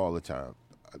people all the time,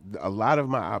 a lot of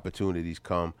my opportunities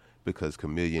come because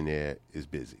Chameleonaire is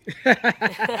busy,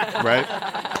 right?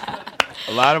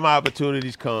 A lot of my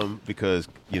opportunities come because,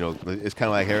 you know, it's kind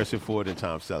of like Harrison Ford and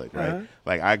Tom Selleck, right?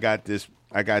 Like, I got this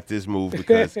move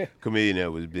because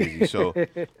Chameleonaire was busy. So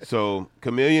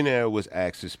Chameleonaire was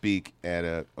asked to speak at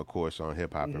a course on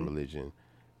hip hop and religion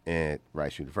at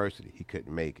Rice University. He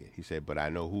couldn't make it. He said, but I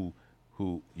know who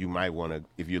you might want to,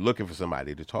 if you're looking for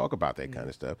somebody to talk about that kind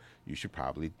of stuff, you should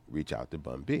probably reach out to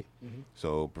Bun B.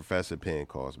 So Professor Penn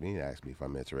calls me and asks me if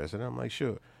I'm interested. I'm like,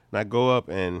 sure. And I go up,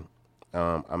 and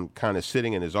I'm kind of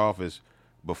sitting in his office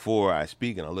before I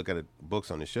speak, and I look at the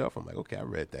books on the shelf. I'm like, okay, I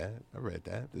read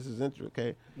that. This is interesting.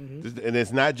 Okay. And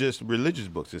it's not just religious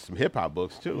books. It's some hip-hop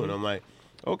books, too. And I'm like,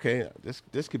 okay,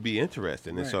 this could be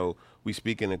interesting. And so we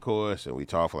speak in the course, and we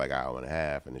talk for like an hour and a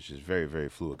half, and it's just very, very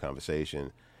fluid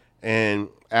conversation. And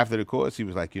after the course, he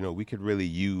was like, you know, we could really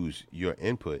use your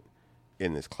input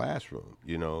in this classroom.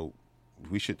 You know,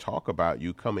 we should talk about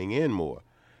you coming in more.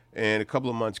 And a couple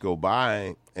of months go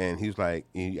by, and he was like,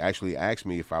 he actually asked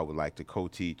me if I would like to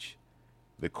co-teach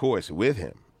the course with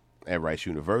him at Rice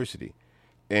University.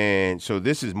 And so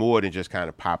this is more than just kind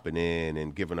of popping in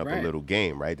and giving up a little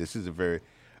game, right? This is a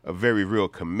very real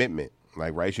commitment.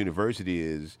 Like, Rice University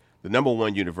is the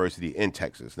 #1 university in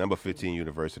Texas, number 15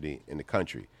 university in the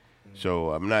country.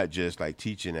 So I'm not just like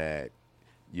teaching at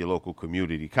your local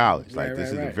community college. Like,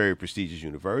 this is a very prestigious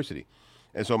university.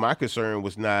 And so my concern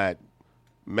was not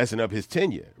messing up his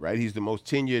tenure, right? He's the most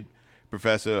tenured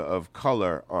professor of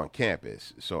color on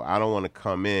campus. So I don't want to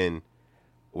come in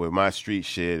with my street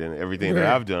shit and everything that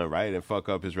I've done, right, and fuck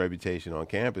up his reputation on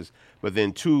campus. But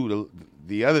then, two,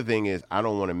 the other thing is, I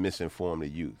don't want to misinform the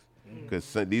youth,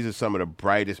 because these are some of the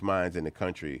brightest minds in the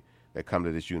country that come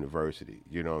to this university.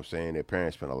 You know what I'm saying? Their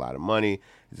parents spend a lot of money.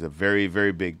 It's a very,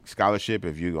 very big scholarship.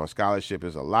 If you're on scholarship,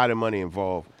 there's a lot of money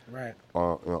involved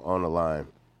on the line.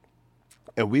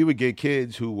 And we would get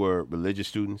kids who were religious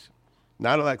students,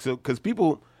 not like, so, because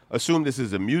people assume this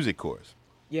is a music course.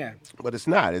 Yeah. But it's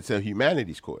not. It's a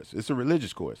humanities course. It's a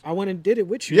religious course. I went and did it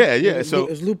with you. Yeah. It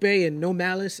was Lupe and no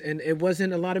malice, and it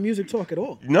wasn't a lot of music talk at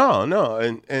all. No.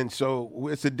 And so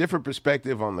it's a different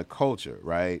perspective on the culture,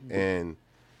 right? And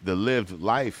the lived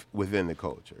life within the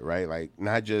culture, right? Like,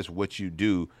 not just what you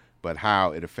do, but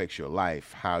how it affects your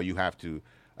life, how you have to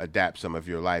adapt some of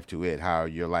your life to it, how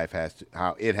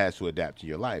it has to adapt to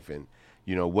your life. And,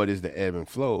 you know, what is the ebb and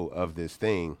flow of this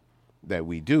thing that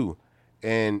we do?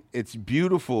 And it's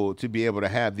beautiful to be able to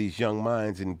have these young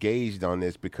minds engaged on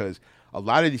this, because a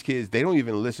lot of these kids, they don't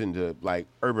even listen to like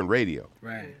urban radio.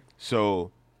 Right.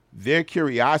 So their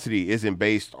curiosity isn't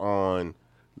based on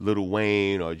Lil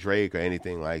Wayne or Drake or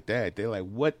anything like that. They're like,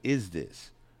 what is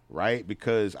this? Right?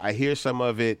 Because I hear some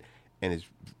of it and it's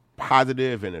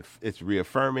positive and it's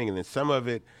reaffirming, and then some of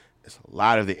it, it's a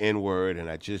lot of the N-word, and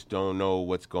I just don't know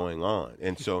what's going on.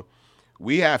 And so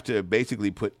we have to basically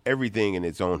put everything in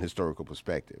its own historical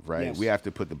perspective, right? Yes. We have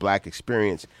to put the black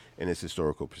experience in its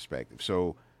historical perspective.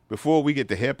 So before we get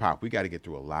to hip-hop, we got to get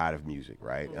through a lot of music,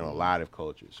 right, and a lot of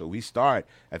culture. So we start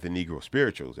at the Negro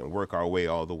spirituals and work our way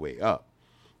all the way up.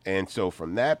 And so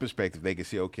from that perspective, they can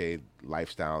see, okay,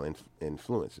 lifestyle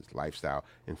influences. We're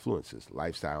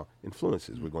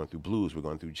going through blues. We're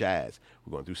going through jazz.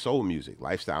 We're going through soul music.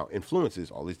 Lifestyle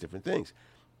influences, all these different things.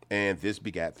 And this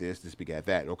begat this begat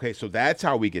that. Okay, so that's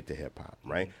how we get to hip-hop,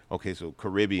 right? Okay, so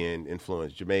Caribbean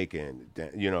influence, Jamaican,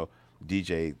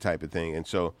 DJ type of thing. And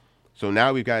so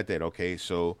now we've got that. Okay,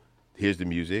 so here's the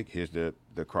music. Here's the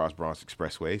Cross Bronx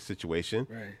Expressway situation,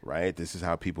 right? This is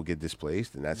how people get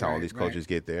displaced, and that's how all these cultures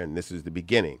get there, and this is the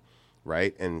beginning,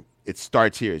 right? And it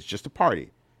starts here. It's just a party,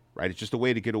 right? It's just a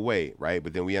way to get away, right?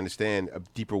 But then we understand a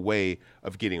deeper way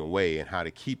of getting away and how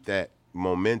to keep that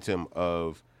momentum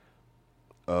of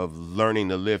learning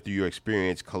to live through your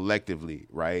experience collectively,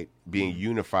 right? Being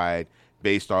unified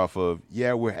based off of,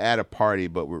 we're at a party,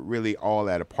 but we're really all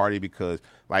at a party because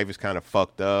life is kind of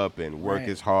fucked up and work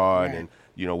is hard and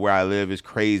where I live is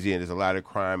crazy and there's a lot of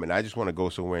crime, and I just want to go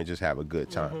somewhere and just have a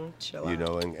good time. Chill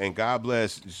out. And God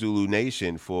bless Zulu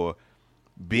Nation for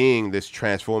being this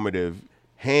transformative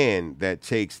hand that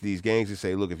takes these gangs and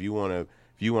say, look, if you want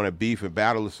to beef and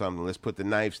battle or something, let's put the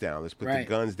knives down, let's put the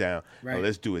guns down, and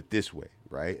let's do it this way,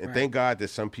 right? And thank God that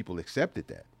some people accepted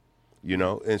that,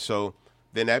 and so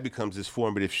then that becomes this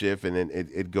formative shift, and then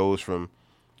it goes from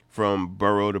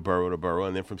borough to borough to borough,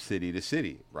 and then from city to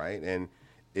city, right? And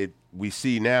we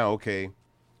see now, okay,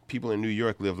 people in New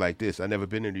York live like this. I've never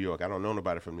been to New York. I don't know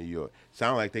nobody from New York.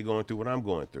 Sound like they're going through what I'm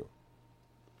going through.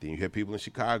 Then you hear people in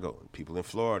Chicago, and people in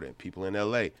Florida, and people in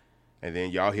L.A., and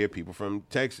then y'all hear people from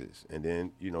Texas. And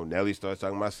then, Nelly starts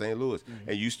talking about St. Louis.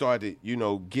 And you start to,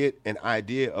 get an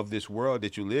idea of this world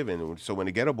that you live in. So when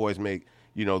the Ghetto Boys make,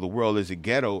 the world is a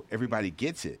ghetto, everybody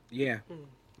gets it. Yeah.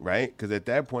 Right? Because at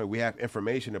that point, we have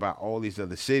information about all these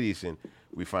other cities, and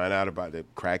we find out about the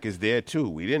crack is there, too.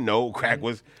 We didn't know crack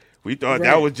was, we thought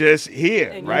that was just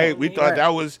here, right? We thought that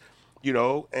was,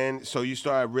 and so you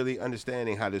start really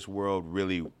understanding how this world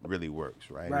really, really works,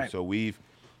 right? And so we've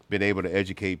been able to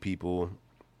educate people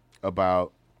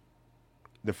about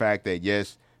the fact that,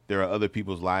 yes, there are other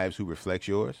people's lives who reflect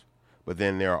yours, but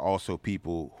then there are also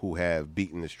people who have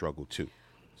beaten the struggle, too.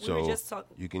 So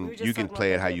you can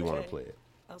play it how you want to play it.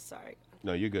 Oh, sorry.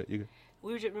 No, you're good. You're good.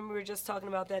 We were just talking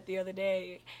about that the other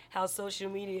day, how social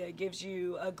media gives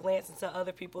you a glance into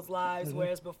other people's lives,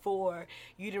 whereas before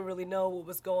you didn't really know what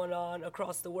was going on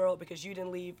across the world because you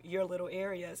didn't leave your little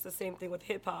area. It's the same thing with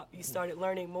hip-hop. You started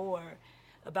learning more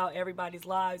about everybody's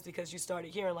lives because you started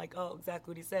hearing like, oh,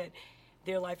 exactly what he said.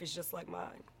 Their life is just like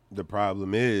mine. The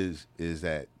problem is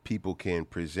that people can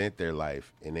present their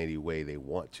life in any way they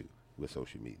want to with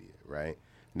social media, right?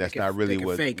 And that's not really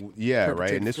what,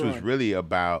 right? And this was really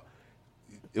about,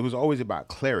 it was always about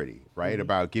clarity, right?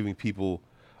 About giving people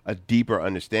a deeper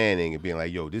understanding and being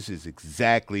like, yo, this is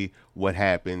exactly what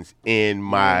happens in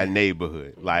my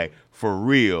neighborhood. Like, for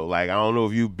real. Like, I don't know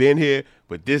if you've been here,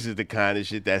 but this is the kind of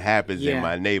shit that happens in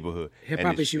my neighborhood.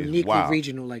 Hip-hop is uniquely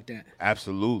regional like that.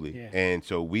 Absolutely. Yeah. And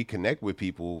so we connect with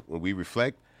people when we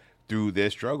reflect through their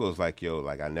struggles, like, yo,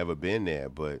 like, I never been there,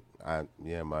 but I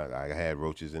had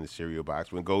roaches in the cereal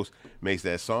box. When Ghost makes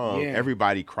that song,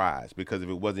 everybody cries because if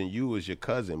it wasn't you, it was your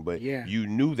cousin, but you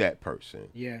knew that person.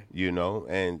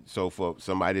 And so for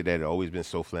somebody that had always been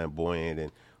so flamboyant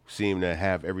and seemed to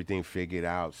have everything figured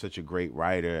out, such a great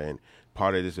writer and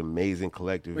part of this amazing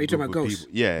collective group talking about Ghost?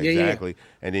 People. Yeah, exactly.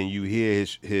 And then you hear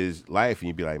his life and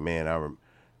you be like, man,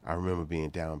 I remember being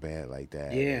down bad like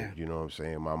that. Yeah. And, you know what I'm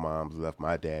saying? My mom left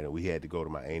my dad and we had to go to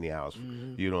my auntie house,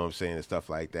 you know what I'm saying, and stuff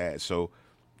like that. So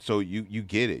you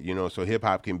get it, so hip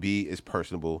hop can be as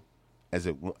personable as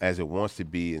it wants to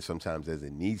be and sometimes as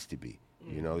it needs to be.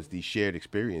 It's these shared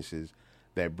experiences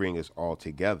that bring us all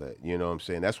together. You know what I'm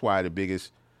saying? That's why the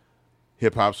biggest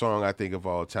hip hop song I think of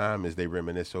all time is They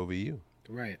Reminisce Over You.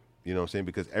 Right. You know what I'm saying?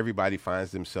 Because everybody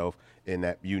finds themselves in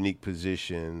that unique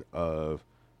position of,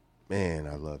 man,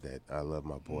 I love that. I love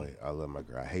my boy. I love my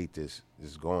girl. I hate this.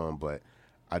 This is gone, but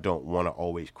I don't want to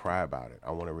always cry about it.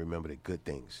 I want to remember the good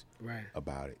things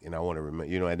about it. And I want to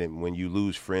remember, and then when you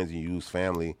lose friends and you lose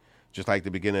family, just like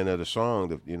the beginning of the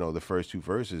song, the first two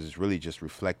verses is really just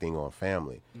reflecting on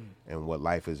family and what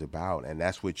life is about. And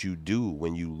that's what you do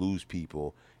when you lose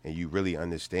people and you really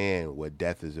understand what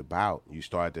death is about. You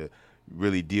start to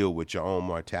really deal with your own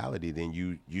mortality. Then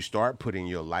you start putting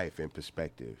your life in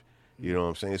perspective. You know what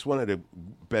I'm saying? It's one of the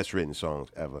best written songs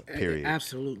ever, period.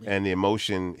 Absolutely. And the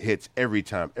emotion hits every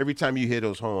time. Every time you hear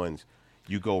those horns,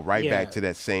 you go right back to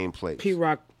that same place.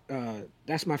 P-Rock,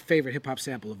 that's my favorite hip-hop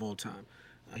sample of all time.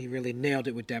 He really nailed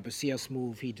it with that. But CL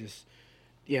Smooth,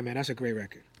 man, that's a great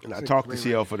record. And I talked to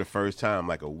CL for the first time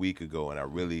like a week ago, and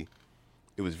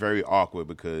it was very awkward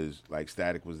because like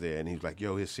Static was there, and he was like,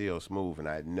 yo, here's CL Smooth, and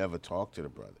I had never talked to the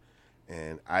brother.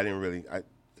 And I didn't really...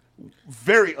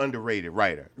 very underrated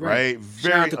writer, right?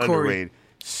 Very underrated.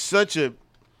 Such a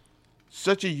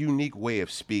unique way of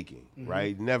speaking,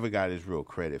 right? Never got his real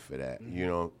credit for that,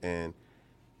 and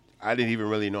I didn't even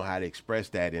really know how to express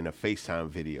that in a FaceTime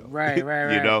video. Right.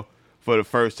 For the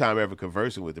first time ever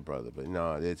conversing with the brother. But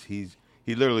no, he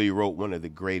literally wrote one of the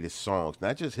greatest songs,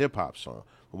 not just hip hop song,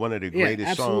 but one of the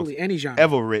greatest songs any genre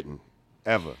ever written,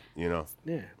 ever,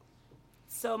 Yeah.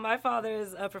 So my father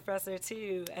is a professor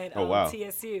too at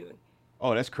TSU.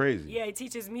 Oh, that's crazy. Yeah, he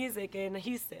teaches music in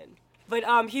Houston. But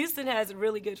Houston has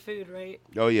really good food, right?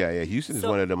 Oh yeah. Houston is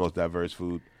one of the most diverse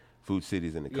food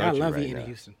cities in the country. I love right eating now. in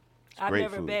Houston. I've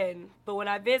never been, but when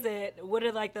I visit, what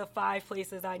are like the 5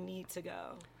 places I need to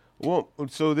go? Well,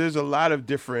 so there's a lot of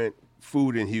different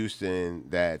food in Houston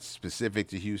that's specific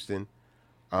to Houston.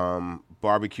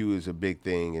 Barbecue is a big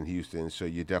thing in Houston, so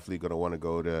you're definitely going to want to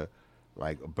go to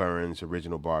like Burns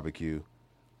Original Barbecue.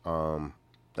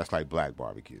 That's like black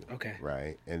barbecue. Okay.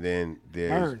 Right? And then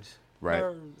there's Burns. Right.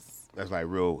 Burns. That's like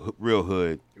real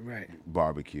hood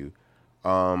barbecue.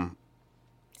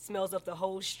 Smells up the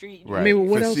whole street. Right. I mean,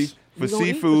 what else? For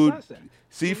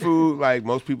seafood, like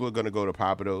most people are going to go to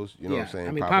Papados. You know what I'm saying?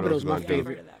 I mean, Papados is my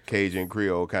favorite. Cajun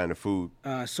Creole kind of food.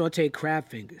 Sauteed crab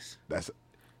fingers.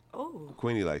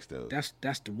 Queenie likes those.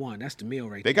 That's the one. That's the meal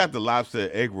right They there. got the lobster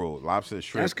egg roll, lobster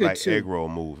shrimp That's good like too. egg roll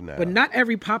move now. But not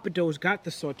every Papados got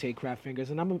the sauteed crab fingers,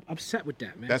 and I'm upset with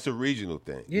that, man. That's a regional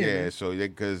thing. Yeah, so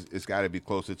because it's got to be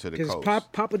closer to the coast. Because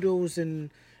Papados in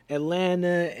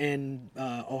Atlanta and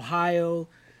Ohio,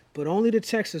 but only the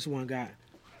Texas one got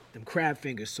them crab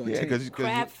fingers sauteed.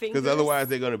 Crab fingers. Because otherwise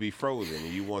they're going to be frozen,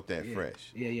 and you want that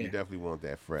fresh. Yeah. You definitely want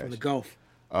that fresh. From the Gulf.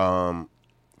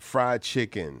 Fried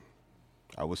chicken.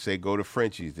 I would say go to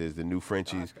Frenchie's. There's the new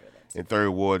Frenchie's in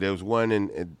Third Ward. There was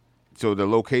one so the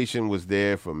location was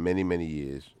there for many, many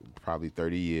years, probably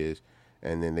 30 years.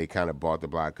 And then they kind of bought the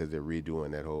block because they're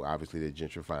redoing that whole, obviously they're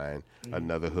gentrifying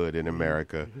another hood in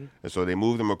America. And so they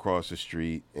moved them across the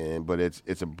street, but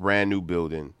it's a brand new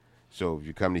building. So if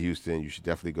you come to Houston, you should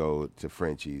definitely go to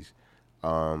Frenchie's.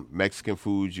 Mexican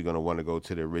foods, you're going to want to go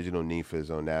to the original Nifa's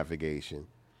on Navigation,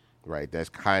 right? That's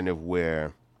kind of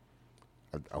where...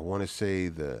 I want to say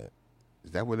is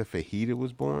that where the fajita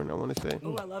was born? I want to say.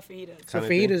 Oh, I love fajitas. So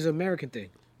fajita's an American thing.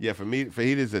 Yeah, for me,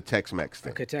 fajita's a Tex-Mex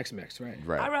thing. Okay, Tex-Mex, right.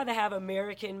 I'd rather have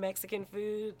American Mexican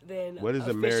food than what is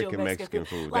American Mexican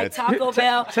food? Like Taco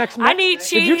Bell. Tex-Mex? I need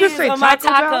cheese Did you just say on my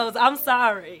Taco Bell? tacos. I'm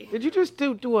sorry. Did you just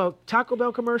do a Taco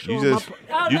Bell commercial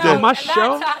on my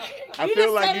show? I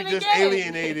feel like you just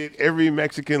alienated every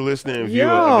Mexican listener and viewer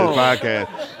of this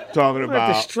podcast talking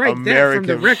about American. That from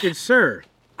the record, sir.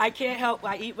 I can't help.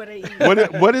 I eat what I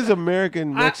eat. What is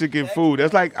American Mexican food?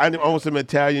 That's like I want some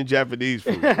Italian Japanese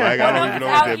food. Like I don't even know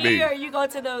what that means. Out here, you go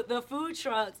to the food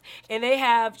trucks and they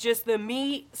have just the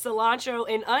meat,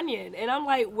 cilantro, and onion, and I'm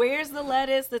like, where's the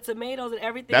lettuce, the tomatoes, and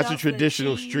everything? That's else, a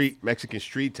traditional Mexican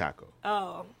street taco.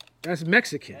 Oh. That's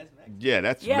Mexican. Yeah,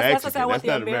 that's Mexican. Mexican. That's what I want,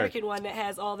 that's the American one that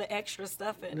has all the extra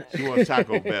stuff in it. You want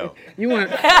Taco Bell. You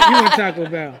want Taco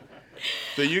Bell.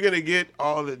 So you're gonna get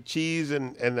all the cheese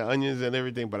and the onions and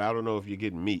everything, but I don't know if you're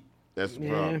getting meat. That's the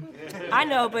problem. I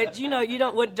know, but you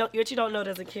don't what you don't know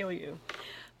doesn't kill you.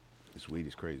 This weed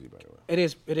is crazy, by the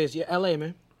way. It is. Yeah, LA,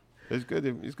 man. It's good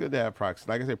to have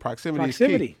proximity. Like I said, proximity is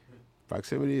key.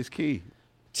 Proximity is key.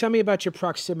 Tell me about your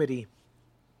proximity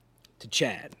to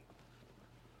Chad.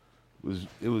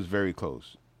 It was very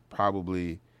close.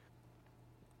 Probably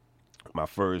my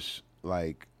first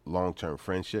long-term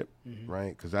friendship,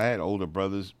 right? Because I had older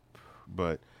brothers,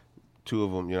 but two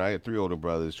of them, I had 3 older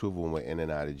brothers. 2 of them went in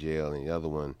and out of jail, and the other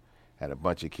one had a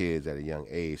bunch of kids at a young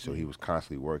age, so he was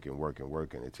constantly working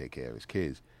to take care of his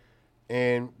kids.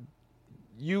 And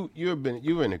you're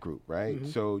in a group, right?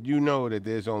 So you know that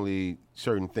there's only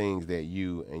certain things that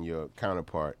you and your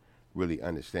counterpart really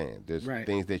understand. There's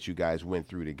things that you guys went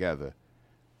through together.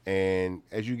 And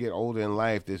as you get older in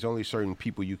life, there's only certain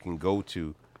people you can go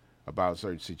to about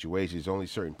certain situations. Only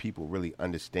certain people really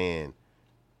understand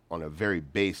on a very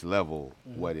base level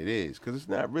what it is, because it's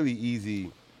not really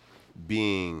easy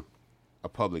being a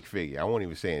public figure. I won't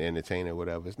even say an entertainer or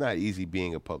whatever. It's not easy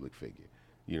being a public figure.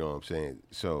 You know what I'm saying?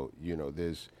 So, you know,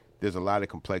 there's a lot of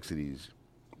complexities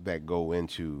that go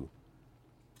into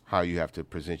how you have to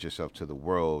present yourself to the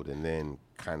world and then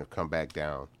kind of come back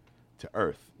down to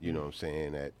earth, you know what I'm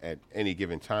saying, at any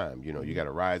given time. You know, you got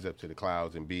to rise up to the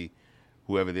clouds and be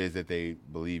whoever it is that they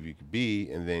believe you could be,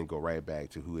 and then go right back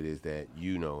to who it is that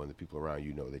you know and the people around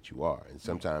you know that you are. And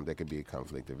sometimes that could be a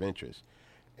conflict of interest.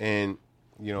 And,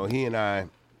 you know, he and I,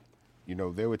 you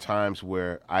know, there were times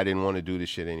where I didn't want to do this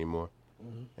shit anymore.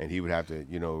 And he would have to,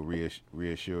 you know,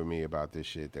 reassure me about this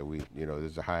shit, that we, you know,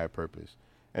 there's a higher purpose.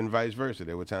 And vice versa.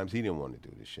 There were times he didn't want to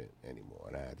do this shit anymore.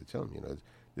 And I had to tell him, you know,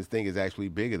 this thing is actually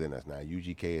bigger than us now.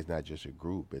 UGK is not just a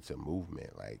group. It's a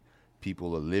movement. Like,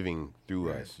 people are living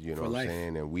through us, you know what I'm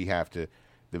saying? And we have to,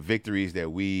 the victories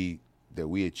that we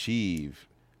achieve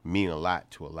mean a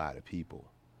lot to a lot of people.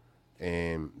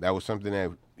 And that was something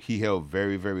that he held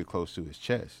very, very close to his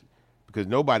chest, because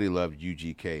nobody loved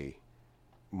UGK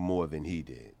more than he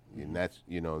did. And that's,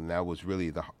 you know, and that was really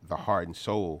the heart and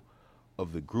soul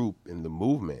of the group and the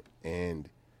movement. And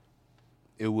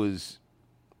it was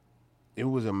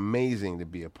amazing to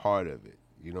be a part of it.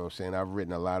 You know what I'm saying? I've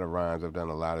written a lot of rhymes, I've done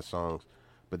a lot of songs,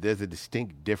 but there's a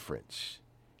distinct difference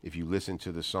if you listen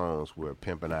to the songs where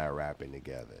Pimp and I are rapping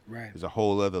together. Right. There's a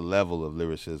whole other level of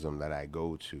lyricism that I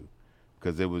go to,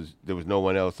 because there was no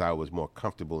one else I was more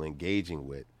comfortable engaging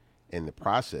with in the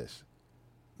process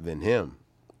than him.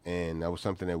 And that was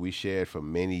something that we shared for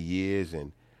many years.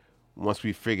 And once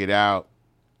we figured out,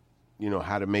 you know,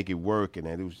 how to make it work, and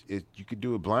that you could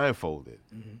do it blindfolded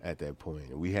at that point.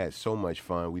 And we had so much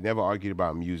fun. We never argued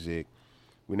about music.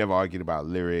 We never argued about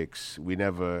lyrics. We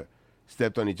never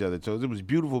stepped on each other's toes. It was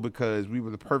beautiful because we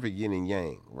were the perfect yin and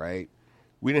yang, right?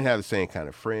 We didn't have the same kind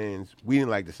of friends. We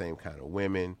didn't like the same kind of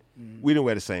women. We didn't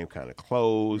wear the same kind of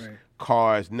clothes,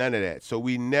 cars, none of that. So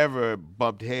we never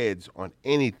bumped heads on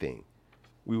anything.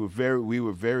 We were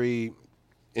very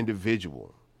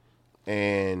individual,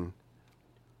 and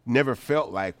never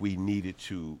felt like we needed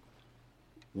to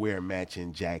wear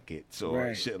matching jackets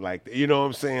or shit like that. You know what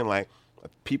I'm saying? Like,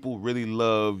 people really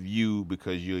love you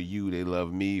because you're you. They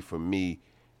love me for me,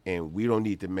 and we don't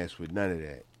need to mess with none of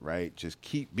that, right? Just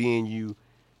keep being you.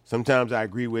 Sometimes I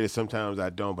agree with it, sometimes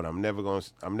I don't, but I'm never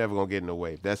gonna get in the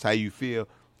way. If that's how you feel,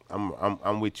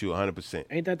 I'm with you 100%.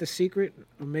 Ain't that the secret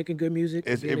of making good music?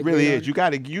 It really is. You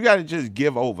gotta just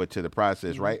give over to the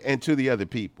process, right? And to the other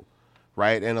people,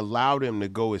 right? And allow them to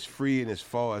go as free and as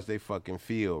far as they fucking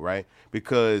feel, right?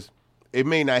 Because it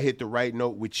may not hit the right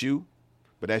note with you,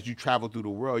 but as you travel through the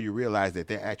world, you realize that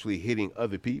they're actually hitting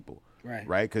other people,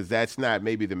 right? Because that's not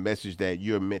maybe the message that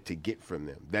you're meant to get from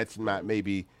them. That's not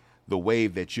maybe the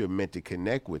wave that you're meant to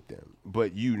connect with them.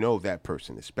 But you know that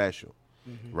person is special,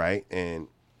 right? And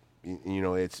you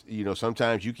know, it's, you know,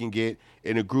 sometimes you can get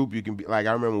in a group, you can be like,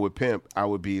 I remember with Pimp, I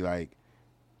would be like,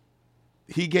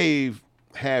 he gave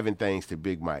Having Things to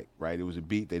Big Mike, right? It was a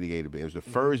beat that he gave to Big. It was the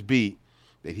first beat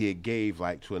that he had gave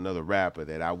like to another rapper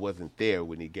that I wasn't there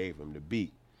when he gave him the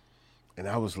beat. And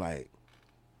I was like,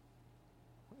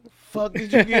 what the fuck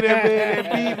did you get that man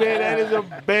that beat, man? That is a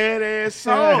badass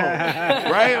song,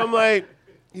 right? I'm like,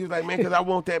 he was like, man, because I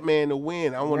want that man to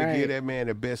win. I want to give that man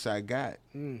the best I got.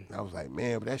 I was like,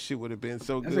 man, but that shit would have been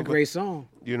so good. That's a great song.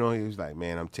 You know, he was like,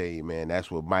 man, I'm telling you, man,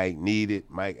 that's what Mike needed.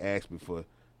 Mike asked me for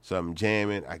something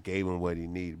jamming. I gave him what he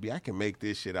needed. I can make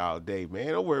this shit all day, man.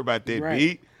 Don't worry about that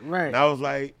beat. Right. And I was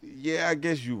like, yeah, I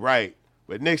guess you're right.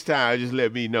 But next time, just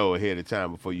let me know ahead of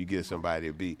time before you get somebody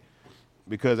a beat.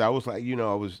 Because I was like, you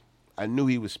know, I knew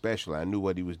he was special. I knew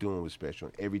what he was doing was special.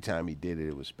 And every time he did it,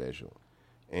 it was special.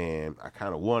 And I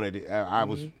kind of wanted it. I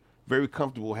was very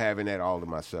comfortable having that all to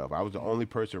myself. I was the only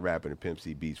person rapping the Pimp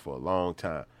C beats for a long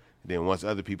time. Then once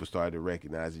other people started to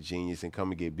recognize the genius and come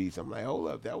and get beats, I'm like, hold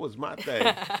up, that was my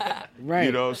thing. Right.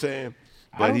 You know what I'm saying?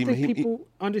 But I don't think people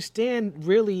understand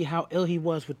really how ill he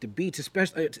was with the beats,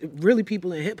 especially really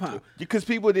people in hip hop. Because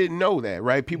people didn't know that,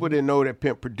 right? People didn't know that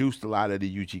Pimp produced a lot of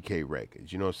the UGK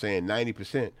records. You know what I'm saying?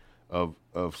 90% of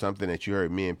something that you heard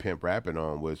me and Pimp rapping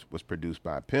on was produced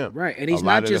by Pimp. Right, and he's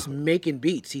not just making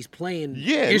beats; he's playing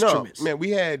instruments. No, man,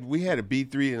 we had a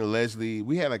B3 and a Leslie.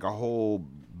 We had like a whole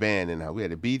band in there. We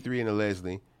had a B3 and a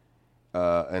Leslie,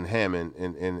 and Hammond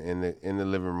in the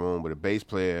living room with a bass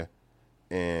player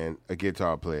and a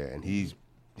guitar player, and he's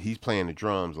playing the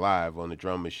drums live on the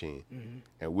drum machine,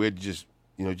 and we're just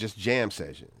jam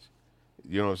sessions.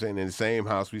 You know what I'm saying? In the same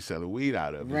house we sell the weed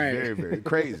out of. It's very, very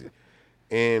crazy.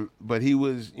 But he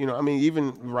was, I mean,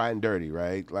 even Riding Dirty,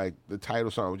 right? Like the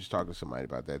title song, I was just talking to somebody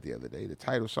about that the other day. The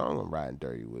title song on Riding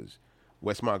Dirty was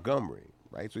West Montgomery,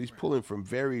 right? So he's pulling from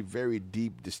very, very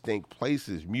deep, distinct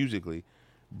places musically,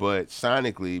 but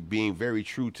sonically being very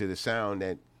true to the sound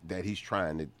that he's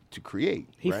trying to create.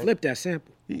 He right? flipped that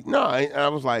sample. I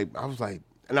was like,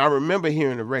 and I remember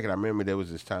hearing the record. I remember there was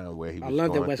this time where he was love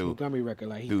going the West through, Montgomery record.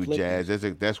 Like he through flipped jazz.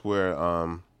 it. That's where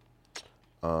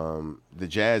the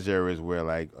jazz era is where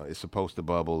like It's Supposed to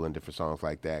Bubble and different songs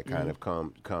like that kind of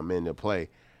come into play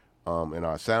in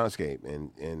our soundscape,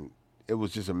 and it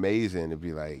was just amazing to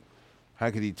be like, how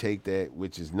could he take that,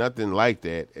 which is nothing like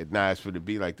that, and now it's for to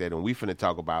be like that, and we finna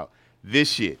talk about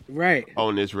this shit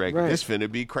on this record. Right. This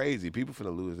finna be crazy. People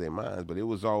finna lose their minds, but he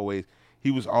was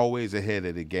always ahead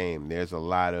of the game. There's a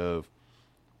lot of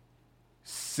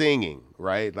singing,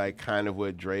 right? Like kind of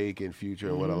what Drake and Future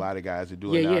and what a lot of guys are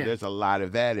doing now. Yeah. There's a lot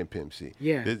of that in Pimp C.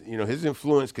 Yeah. His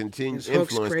influence continues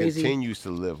to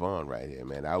live on right here,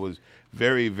 man. I was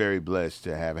very, very blessed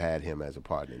to have had him as a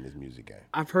partner in this music game.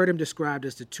 I've heard him described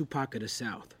as the Tupac of the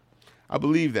South. I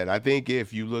believe that. I think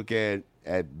if you look at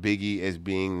Biggie as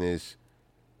being this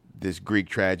Greek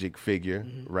tragic figure,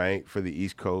 right, for the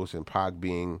East Coast, and Pac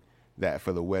being that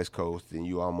for the West Coast, then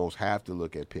you almost have to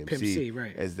look at Pimp C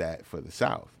right. as that for the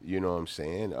South. You know what I'm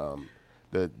saying?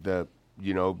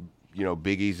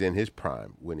 Biggie's in his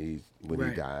prime when he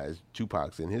dies.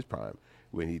 Tupac's in his prime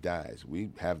when he dies. We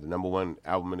have the #1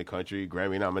 album in the country,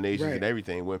 Grammy nominations and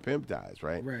everything when Pimp dies,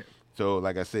 right? Right. So,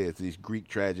 like I said, it's these Greek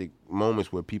tragic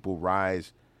moments where people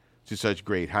rise to such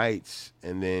great heights,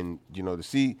 and then to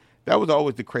see. That was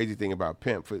always the crazy thing about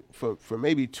Pimp. For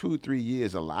maybe 2-3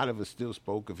 years, a lot of us still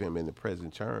spoke of him in the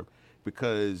present term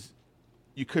because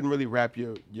you couldn't really wrap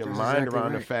your mind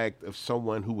around the fact of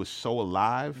someone who was so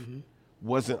alive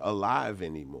wasn't alive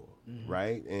anymore,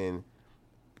 right? And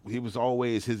he was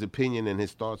always, his opinion and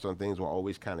his thoughts on things were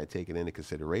always kind of taken into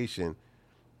consideration,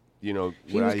 he was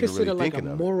considered like a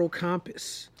moral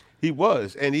compass. He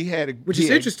was, and he had which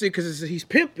is interesting because he's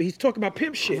pimp. He's talking about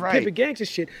pimp shit, right. pimp and gangster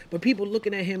shit. But people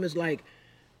looking at him as like,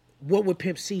 what would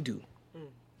Pimp C do?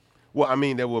 Well, I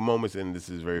mean, there were moments, and this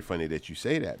is very funny that you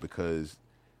say that, because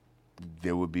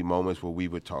there would be moments where we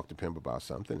would talk to Pimp about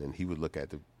something, and he would look at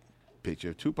the picture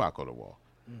of Tupac on the wall,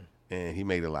 and he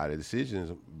made a lot of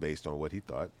decisions based on what he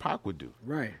thought Pac would do,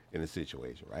 right, in a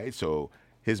situation, right? So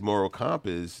his moral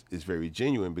compass is very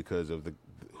genuine because of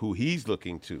who he's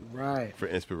looking to for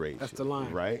inspiration. That's the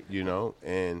line. Right?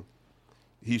 And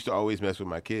he used to always mess with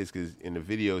my kids because in the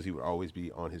videos, he would always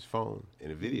be on his phone in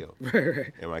the video.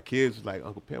 Right. And my kids was like,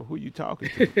 Uncle Pimp, who you talking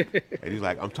to? And he's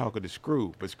like, I'm talking to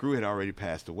Screw. But Screw had already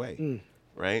passed away.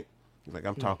 Right? He's like,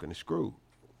 I'm talking to Screw.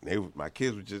 My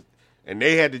kids were just, and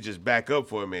they had to just back up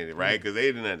for a minute, right? Because they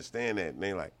didn't understand that. And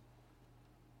they like,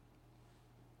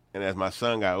 and as my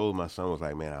son got older, my son was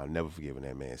like, man, I'll never forget when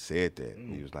that man said that.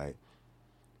 He was like,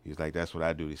 that's what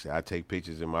I do. He said, I take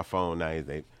pictures in my phone now. He's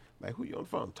like, who you on the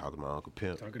phone? I'm talking to my Uncle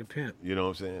Pimp. Talking to Pimp. You know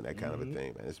what I'm saying? That kind of a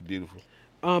thing, man. It's beautiful.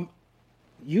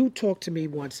 You talked to me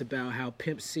once about how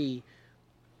Pimp C,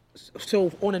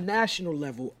 so on a national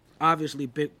level, obviously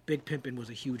Big Pimpin' was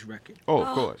a huge record. Oh,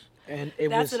 of course. And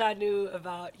that's what I knew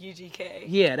about UGK.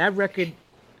 Yeah, that record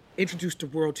introduced the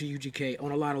world to UGK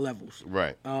on a lot of levels.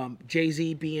 Right.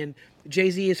 Jay-Z,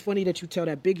 it's funny that you tell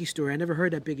that Biggie story. I never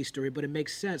heard that Biggie story, but it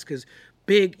makes sense because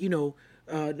Big,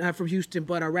 not from Houston,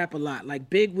 but I rap a lot. Like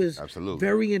Big was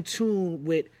very in tune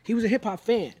with, he was a hip hop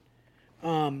fan.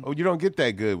 You don't get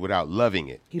that good without loving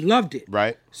it. He loved it.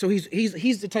 Right. So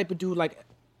he's the type of dude, like,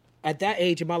 at that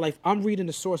age in my life, I'm reading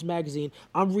the Source magazine.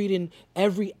 I'm reading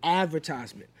every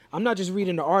advertisement. I'm not just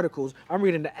reading the articles. I'm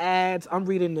reading the ads. I'm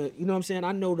reading the, you know what I'm saying?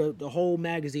 I know the whole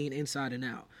magazine inside and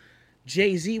out.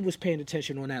 Jay-Z was paying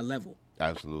attention on that level.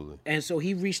 Absolutely. And so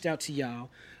he reached out to y'all.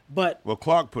 But well,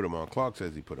 Clark put him on. Clark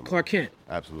says he put him on. Clark Kent.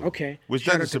 Absolutely. Okay. Which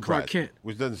Shout doesn't out to surprise Clark Kent.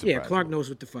 Which doesn't surprise Yeah, Clark me. knows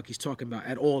what the fuck he's talking about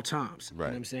at all times. Right. You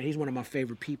know what I'm saying? He's one of my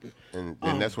favorite people. And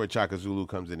that's where Chaka Zulu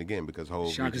comes in again, because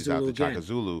Hov reaches Zulu out to again. Chaka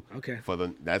Zulu. Okay.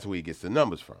 That's where he gets the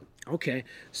numbers from. Okay.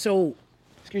 So,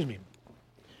 excuse me.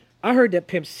 I heard that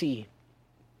Pimp C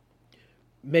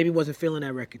maybe wasn't feeling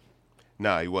that record.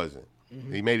 Nah, he wasn't.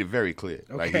 He made it very clear.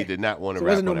 Okay. Like, he did not want to So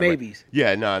rap wasn't on no that record. maybes.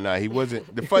 Yeah, no, he wasn't.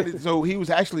 So he was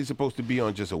actually supposed to be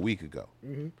on just a week ago,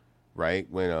 right?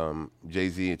 When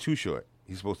Jay-Z and Too Short,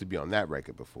 he's supposed to be on that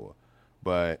record before.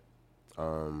 But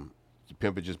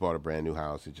Pimp had just bought a brand new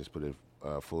house. He just put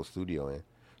a full studio in.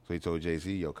 So he told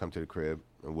Jay-Z, yo, come to the crib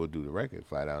and we'll do the record.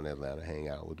 Fly down to Atlanta, hang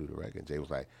out, we'll do the record. Jay was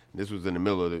like, this was in the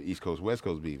middle of the East Coast, West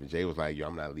Coast beef. And Jay was like, yo,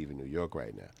 I'm not leaving New York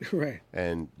right now. Right.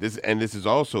 And this is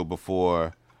also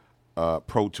before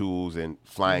Pro Tools and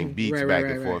flying beats back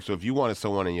and forth. So if you wanted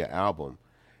someone on your album,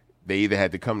 they either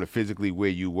had to come to physically where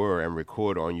you were and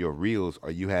record on your reels,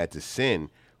 or you had to send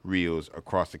reels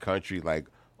across the country, like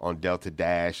on Delta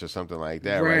Dash or something like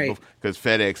that, right? Because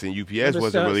FedEx and UPS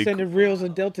wasn't really sending reels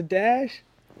on Delta Dash.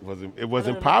 It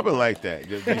wasn't popping like that.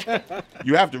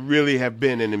 You have to really have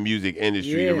been in the music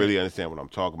industry to really understand what I'm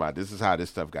talking about. This is how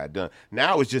this stuff got done.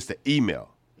 Now it's just an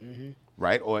email,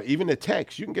 right? Or even a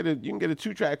text. You can get a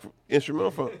 2-track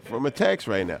instrumental from a text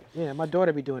right now. Yeah, my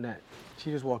daughter be doing that. She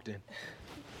just walked in.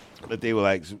 But they were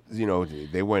like,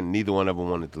 they weren't. Neither one of them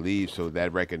wanted to leave, so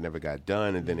that record never got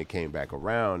done. And then it came back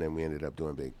around, and we ended up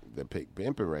doing the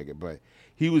Pimpin' record. But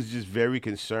he was just very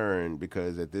concerned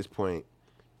because at this point,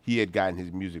 he had gotten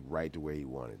his music right the way he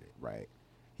wanted it. Right,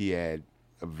 he had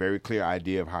a very clear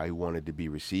idea of how he wanted to be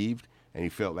received, and he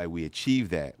felt like we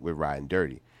achieved that with Riding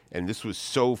Dirty. And this was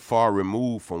so far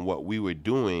removed from what we were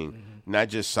doing, not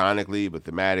just sonically, but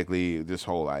thematically. This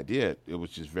whole idea, it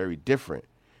was just very different.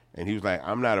 And he was like,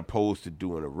 I'm not opposed to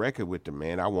doing a record with the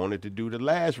man. I wanted to do the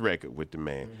last record with the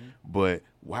man. But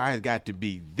why it got to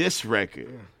be this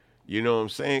record? You know what I'm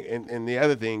saying? And the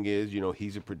other thing is,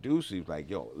 he's a producer. He's like,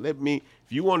 yo, if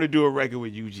you want to do a record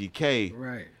with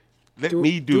UGK, let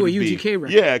me do a the UGK beat.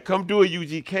 record. Yeah, come do a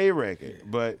UGK record.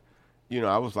 But,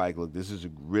 I was like, look, this is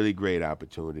a really great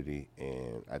opportunity.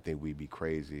 And I think we'd be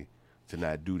crazy to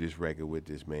not do this record with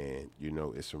this man.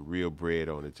 It's some real bread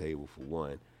on the table for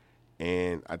one.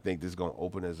 And I think this is going to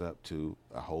open us up to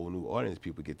a whole new audience.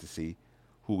 People get to see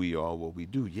who we are, what we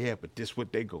do. Yeah, but this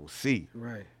what they going to see.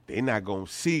 Right. They not going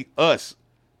to see us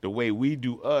the way we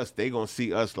do us. They going to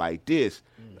see us like this.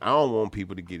 I don't want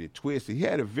people to get it twisted. He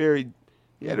had a very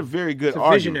good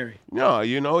argument. Visionary.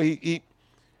 No, he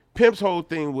Pimp's whole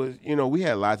thing was, we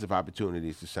had lots of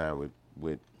opportunities to sign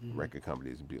with record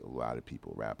companies. A lot of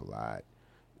people rap a lot.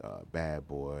 Bad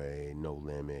Boy, No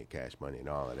Limit, Cash Money, and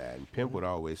all of that. And Pimp would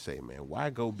always say, man,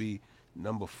 why go be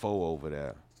number 4 over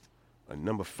there, or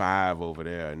number 5 over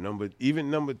there, or even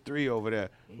number 3 over there,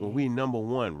 when we number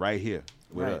 1 right here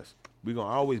with us. We're going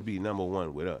to always be number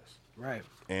 1 with us. Right.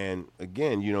 And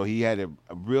again, he had a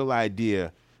real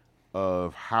idea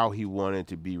of how he wanted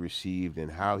to be received and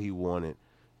how he wanted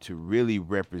to really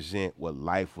represent what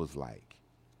life was like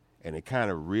and the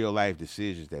kind of real life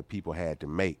decisions that people had to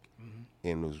make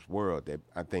in this world that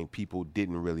I think people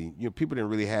didn't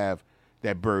really have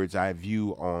that bird's eye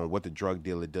view on what the drug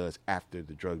dealer does after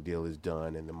the drug deal is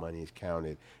done and the money is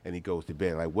counted and he goes to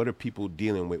bed. Like, what are people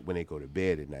dealing with when they go to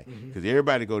bed at night? Because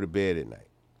everybody go to bed at night,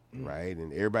 right?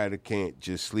 And everybody can't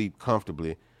just sleep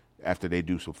comfortably after they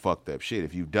do some fucked up shit.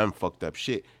 If you've done fucked up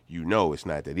shit, it's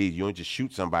not that easy. You don't just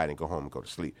shoot somebody and go home and go to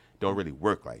sleep. Don't really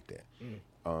work like that.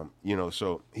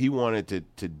 So he wanted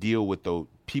to deal with those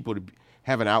people, to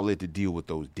have an outlet to deal with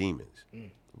those demons,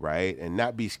 right? And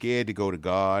not be scared to go to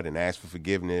God and ask for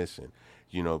forgiveness and,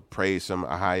 praise a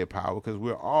higher power, because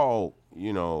we're all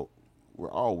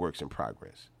works in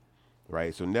progress,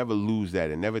 right? So never lose that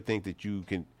and never think that you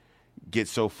can get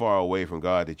so far away from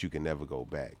God that you can never go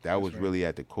back. That was really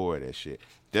at the core of that shit.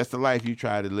 That's the life you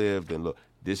try to live, then look,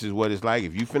 this is what it's like.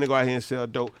 If you finna go out here and sell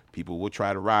dope, people will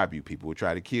try to rob you. People will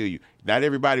try to kill you. Not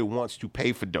everybody wants to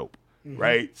pay for dope,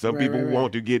 right? Some people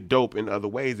want to get dope in other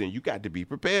ways, and you got to be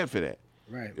prepared for that.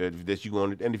 Right. And if you're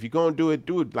going to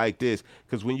do it like this,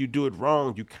 because when you do it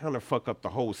wrong, you kind of fuck up the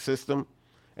whole system,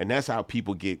 and that's how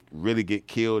people really get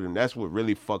killed, and that's what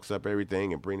really fucks up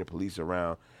everything and bring the police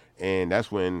around, and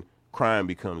that's when crime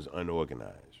becomes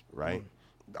unorganized, right?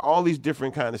 All these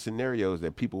different kind of scenarios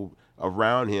that people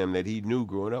around him that he knew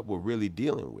growing up were really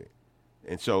dealing with.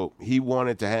 And so he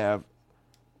wanted to have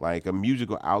like a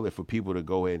musical outlet for people to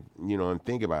go ahead, and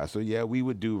think about it. So yeah, we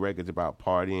would do records about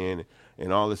partying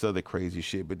and all this other crazy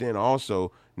shit, but then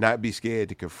also not be scared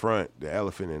to confront the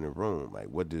elephant in the room. Like,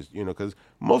 what does, because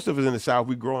most of us in the South,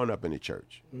 we're growing up in the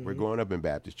church. We're growing up in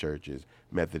Baptist churches,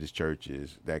 Methodist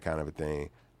churches, that kind of a thing.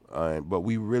 But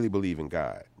we really believe in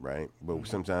God, right? But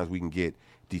sometimes we can get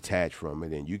detached from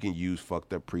it, and you can use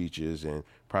fucked up preachers and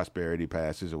prosperity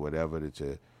pastors or whatever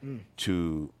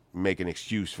to make an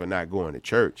excuse for not going to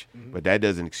church. But that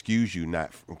doesn't excuse you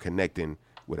not from connecting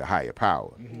with a higher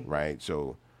power, right?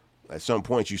 So at some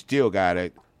point, you still got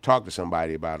to talk to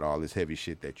somebody about all this heavy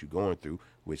shit that you're going through,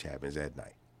 which happens at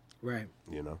night. Right.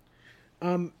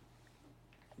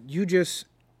 You just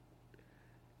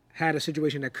had a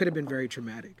situation that could have been very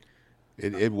traumatic.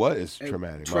 It was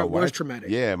traumatic. It was traumatic.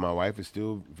 Yeah, my wife is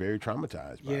still very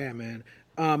traumatized by it. Man.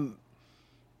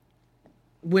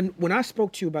 When I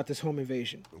spoke to you about this home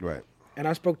invasion, right, and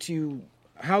I spoke to you,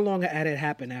 how long had it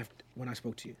happened after when I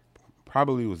spoke to you?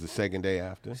 Probably was the second day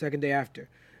after. Second day after.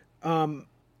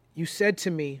 You said to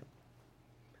me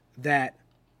that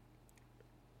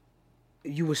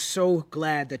you were so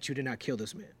glad that you did not kill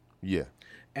this man. Yeah.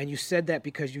 And you said that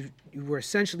because you were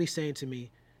essentially saying to me,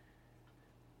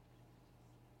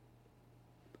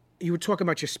 you were talking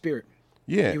about your spirit.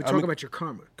 Yeah. You were talking about your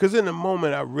karma. Because in the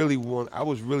moment, I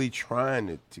was really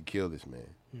trying to kill this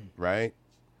man, right?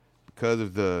 Because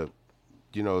of the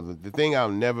thing I'll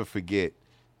never forget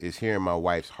is hearing my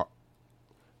wife's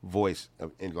voice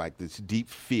and like this deep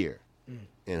fear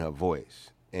in her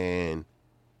voice. And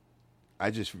I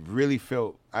just really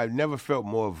I've never felt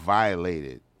more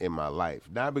violated in my life.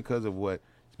 Not because of what's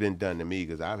been done to me,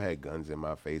 because I've had guns in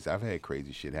my face. I've had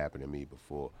crazy shit happen to me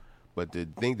before. But to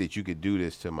think that you could do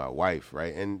this to my wife,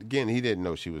 right? And again, he didn't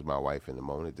know she was my wife in the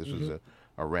moment. This was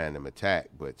a random attack.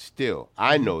 But still,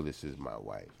 I know this is my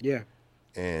wife. Yeah.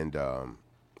 And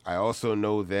I also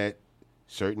know that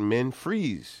certain men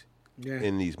freeze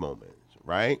in these moments,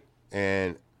 right?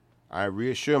 And I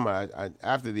reassure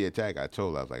after the attack, I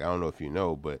told her, I was like, I don't know if you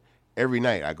know, but every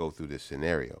night I go through this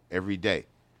scenario. Every day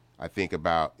I think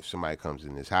about if somebody comes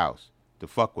in this house to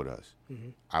fuck with us,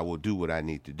 I will do what I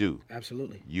need to do.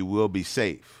 Absolutely. You will be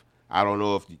safe. I don't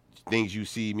know if things you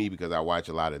see me because I watch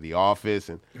a lot of The Office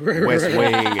and West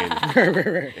Wing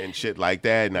and shit like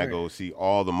that, and I go see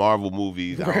all the Marvel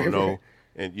movies. I don't know.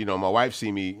 And, my wife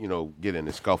see me, get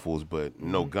into scuffles, but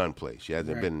no gunplay. She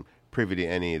hasn't been privy to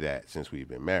any of that since we've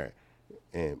been married.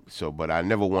 And so, but I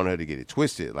never want her to get it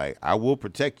twisted. Like, I will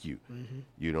protect you.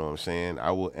 You know what I'm saying?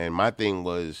 I will. And my thing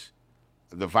was,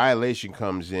 the violation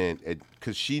comes in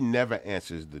because she never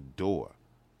answers the door,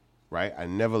 right? I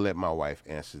never let my wife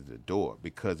answer the door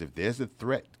because if there's a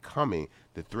threat coming,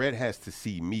 the threat has to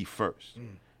see me first,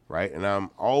 right? And I'm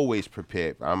always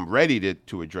prepared. I'm ready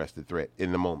to address the threat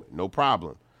in the moment, no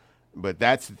problem. But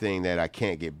that's the thing that I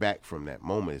can't get back from that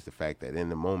moment is the fact that in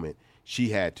the moment, she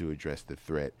had to address the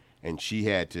threat and she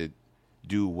had to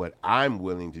do what I'm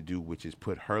willing to do, which is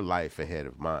put her life ahead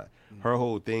of mine. Her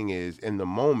whole thing is in the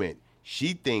moment,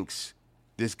 she thinks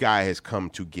this guy has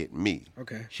come to get me.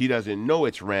 Okay. She doesn't know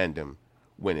it's random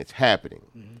when it's happening.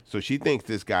 So she thinks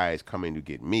this guy is coming to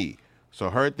get me. So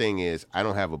her thing is, I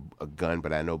don't have a gun,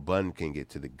 but I know Bun can get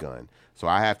to the gun. So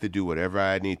I have to do whatever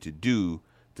I need to do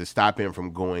to stop him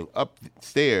from going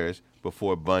upstairs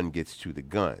before Bun gets to the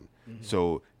gun.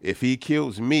 So if he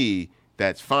kills me,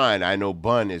 that's fine. I know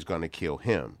Bun is going to kill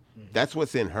him. That's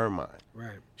what's in her mind.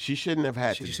 Right. She shouldn't have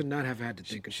had She to. should not have had to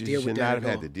think She deal should with not that have at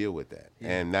had all. to deal with that, Yeah.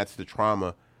 and that's the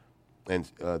trauma, and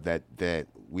that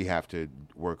we have to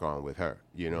work on with her.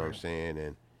 You know what I'm saying?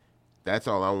 And that's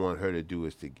all I want her to do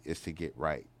is to get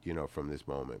right. From this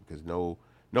moment, because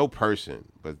no person,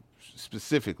 but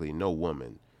specifically no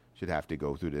woman, should have to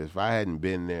go through this. If I hadn't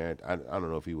been there, I don't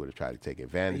know if he would have tried to take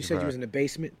advantage. You said of her. you was in the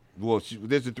basement? Well,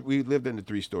 we lived in the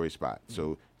 3-story spot,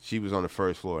 so she was on the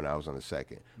first floor and I was on the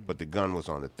second, but the gun was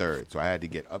on the third, so I had to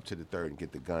get up to the third and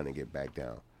get the gun and get back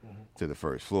down to the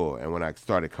first floor. And when I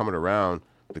started coming around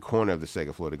the corner of the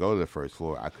second floor to go to the first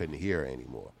floor, I couldn't hear her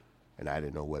anymore, and I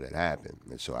didn't know what had happened.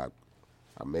 And so I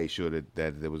made sure that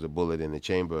there was a bullet in the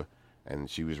chamber, and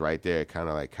she was right there, kind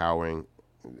of like cowering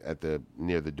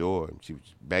near the door. She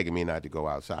was begging me not to go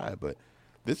outside, but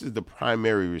this is the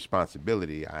primary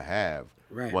responsibility I have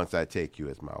once I take you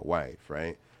as my wife,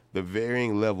 right? The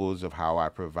varying levels of how I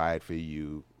provide for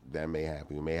you, that may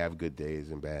happen. You may have good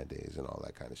days and bad days and all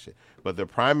that kind of shit. But the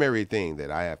primary thing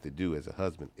that I have to do as a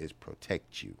husband is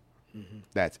protect you.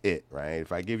 That's it, right?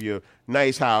 If I give you a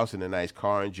nice house and a nice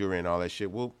car and jewelry and all that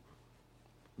shit, well,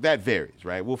 that varies,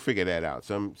 right? We'll figure that out.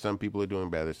 Some people are doing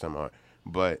better, some aren't.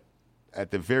 But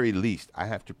at the very least, I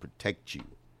have to protect you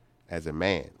as a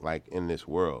man, like in this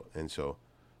world. And so,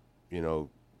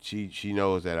 she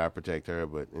knows that I protect her,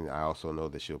 but I also know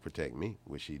that she'll protect me,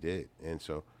 which she did. And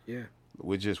so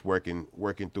we're just working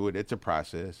through it. It's a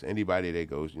process. Anybody that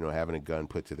goes, having a gun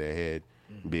put to their head,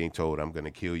 being told I'm going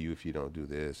to kill you if you don't do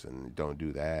this and don't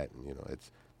do that, and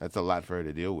that's a lot for her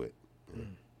to deal with.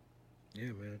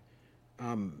 Yeah,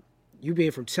 man. You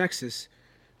being from Texas,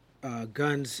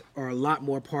 guns are a lot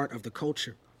more part of the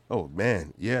culture. Oh,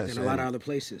 man, yes. Than a lot of other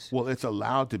places. Well, it's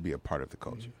allowed to be a part of the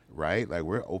culture, right? Like,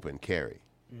 we're open carry,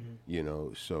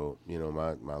 So,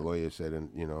 my lawyer said,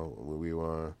 when we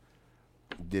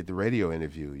did the radio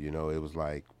interview, it was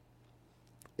like,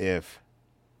 if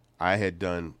I had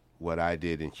done what I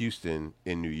did in Houston,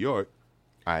 in New York,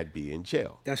 I'd be in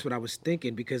jail. That's what I was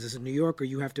thinking, because as a New Yorker,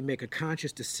 you have to make a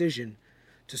conscious decision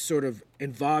to sort of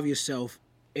involve yourself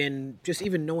in just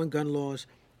even knowing gun laws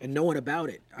and knowing about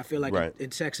it. I feel like in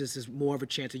Texas, there's more of a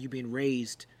chance of you being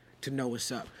raised to know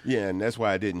what's up. Yeah, and that's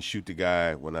why I didn't shoot the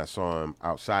guy when I saw him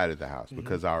outside of the house,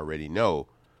 because I already know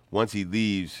once he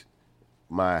leaves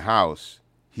my house,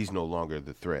 he's no longer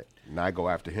the threat. And I go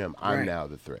after him, I'm Right. now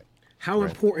the threat. How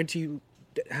important do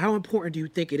you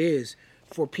think it is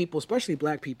for people, especially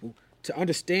black people, to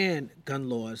understand gun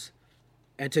laws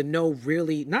and to know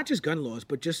really not just gun laws,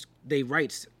 but just their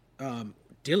rights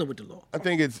dealing with the law? I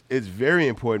think it's very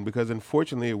important because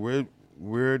unfortunately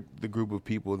we're the group of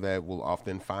people that will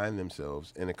often find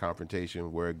themselves in a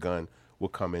confrontation where a gun will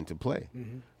come into play,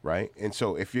 right? And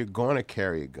so if you're going to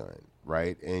carry a gun,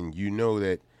 right, and you know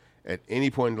that at any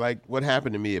point, like what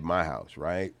happened to me at my house,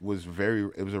 right, it was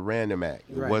a random act.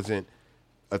 It Right. wasn't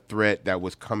a threat that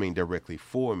was coming directly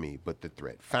for me, but the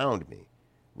threat found me,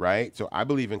 right? So I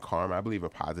believe in karma. I believe in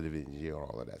positive energy and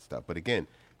all of that stuff. But again,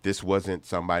 this wasn't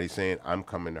somebody saying, I'm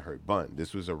coming to hurt Bun.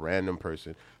 This was a random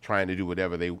person trying to do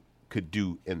whatever they could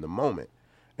do in the moment.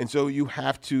 And so you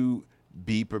have to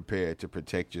be prepared to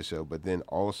protect yourself, but then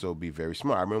also be very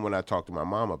smart. I remember when I talked to my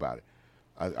mom about it.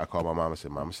 I called my mom and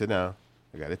said, Mama, sit down.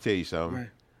 I got to tell you something. Right.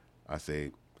 I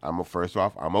say, first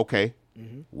off, I'm okay.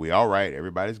 We all right.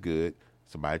 Everybody's good.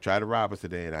 Somebody tried to rob us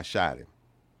today, and I shot him.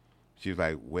 She was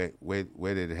like,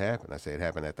 where did it happen? I said, it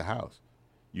happened at the house.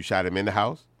 You shot him in the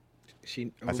house?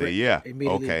 I said, yeah.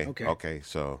 Okay.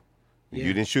 So Yeah.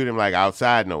 you didn't shoot him like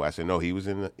outside? No. I said, no, he was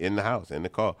in the house, in the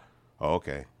car. Oh,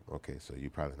 okay. Okay, so you're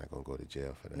probably not going to go to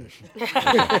jail for that.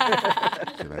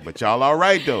 She's like, but y'all all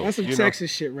right, though. That's some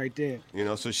Texas shit right there.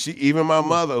 So even my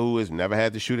mother, who has never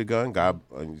had to shoot a gun, God,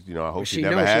 I hope she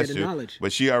never has to. Knowledge.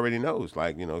 But she already knows.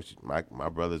 Like, my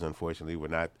brothers, unfortunately, were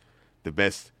not the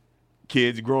best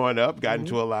kids growing up, got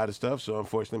into a lot of stuff. So,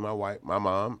 unfortunately, my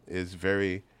mom is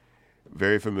very,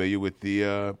 very familiar with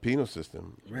the penal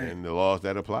system and the laws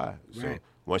that apply. So, Right.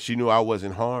 once she knew I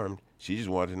wasn't harmed, she just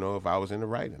wanted to know if I was in the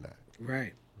right or not.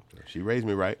 Right. She raised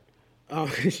me right. Oh,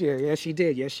 yeah, she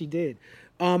did. Yes, she did.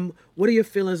 What are your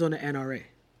feelings on the NRA?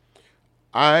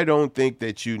 I don't think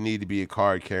that you need to be a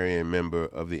card-carrying member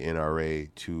of the NRA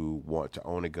to want to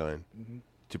own a gun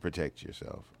to protect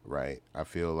yourself, right? I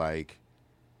feel like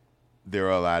there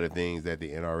are a lot of things that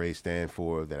the NRA stand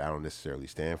for that I don't necessarily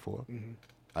stand for.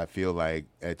 I feel like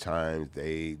at times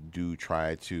they do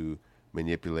try to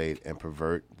manipulate and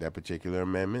pervert that particular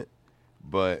amendment.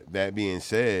 But that being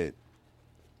said,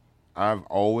 I've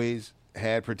always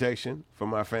had protection for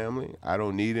my family. I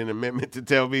don't need an amendment to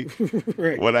tell me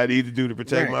Right. what I need to do to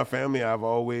protect Right. my family. I've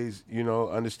always,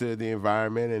 understood the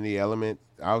environment and the element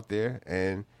out there,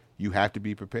 and you have to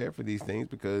be prepared for these things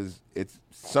because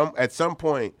at some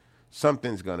point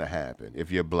something's gonna happen if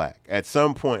you're black. At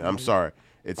some point, I'm sorry,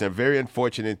 it's a very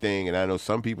unfortunate thing, and I know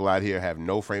some people out here have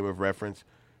no frame of reference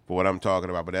for what I'm talking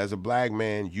about. But as a black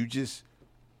man, you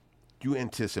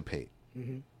anticipate,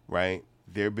 right?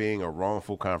 There being a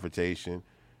wrongful confrontation.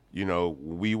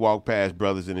 We walk past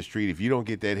brothers in the street. If you don't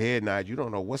get that head nod, you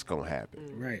don't know what's going to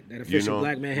happen. Right. That official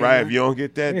black man head right? nod. If you don't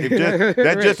get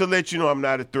that, just to let you know I'm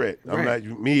not a threat. I'm Right.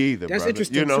 not me either, That's brother.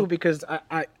 interesting, too, because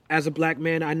I, as a black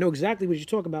man, I know exactly what you're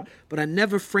talking about, but I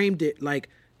never framed it like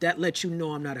that lets you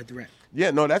know I'm not a threat.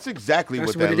 Yeah, no, that's exactly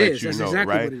That's what what that it lets is. you That's know,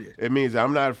 exactly right? what it is. It means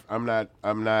I'm not,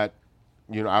 I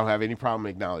don't have any problem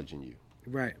acknowledging you.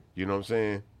 Right. You know what I'm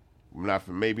saying? I'm not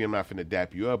finna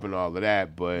dap you up and all of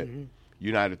that, but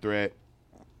you're not a threat.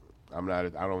 I'm not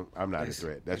a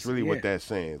threat. That's really what that's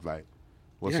saying. It's like,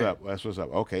 what's up? That's what's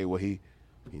up. Okay, well he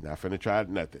not finna try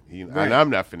nothing. Right. And I'm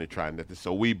not finna try nothing.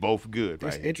 So we both good.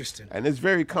 That's right interesting. And it's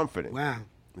very comforting. Wow.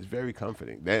 It's very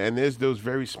comforting. And there's those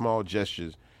very small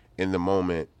gestures in the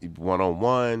moment,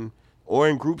 one-on-one or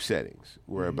in group settings,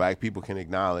 where black people can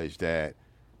acknowledge that,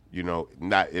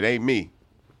 it ain't me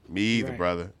either, Right.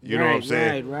 brother. You know what I'm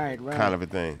saying? Right. Kind of a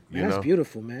thing. Man, that's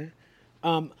beautiful, man.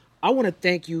 I want to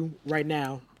thank you right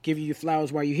now, give you your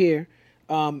flowers while you're here,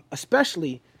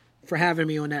 especially for having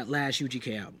me on that last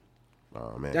UGK album.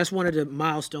 Oh man, That's one of the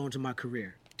milestones of my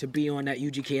career, to be on that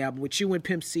UGK album with you and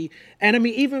Pimp C. And I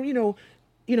mean, even,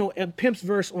 in Pimp's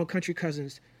verse on Country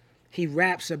Cousins, he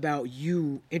raps about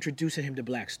you introducing him to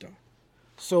Black Star.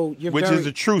 So you're which is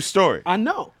a true story. I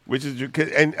know.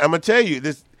 And I'm gonna tell you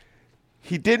this: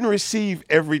 he didn't receive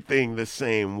everything the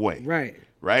same way. Right.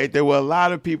 Right. There were a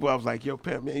lot of people. I was like, "Yo,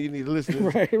 Pimp, man, you need to listen. To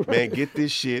this. Right. Man, get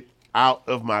this shit out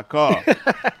of my car."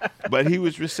 But he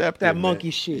was receptive. That man.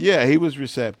 monkey shit. Yeah, he was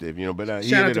receptive. But he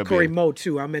Shout out ended to up Corey being- Moe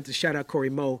too. I meant to shout out Corey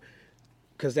Moe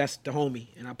because that's the homie,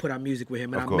 and I put out music with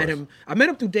him. And Of I met course. him. I met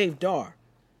him through Dave Darr,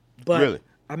 but Really?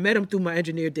 I met him through my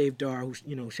engineer Dave Darr.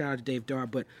 Who shout out to Dave Darr.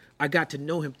 But I got to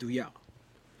know him through y'all.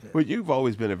 Well, you've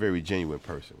always been a very genuine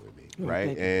person with me,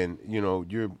 right? thank you.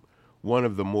 And you're one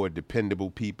of the more dependable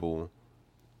people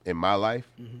in my life,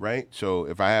 right? So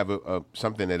if I have a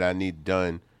something that I need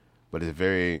done, but it's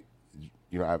very,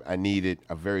 I need it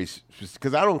a very,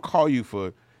 because I don't call you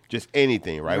for just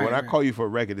anything, right? When I right. call you for a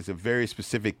record, it's a very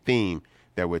specific theme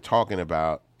that we're talking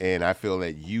about, and I feel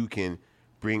that you can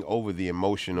bring over the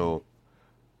emotional.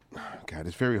 God,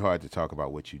 it's very hard to talk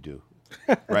about what you do,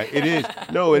 right? It is.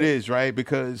 No, it is, right?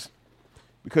 Because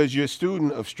you're a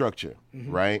student of structure,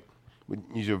 right?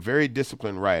 You're a very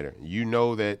disciplined writer. You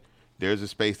know that there's a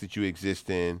space that you exist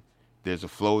in. There's a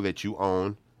flow that you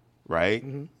own, right?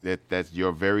 That's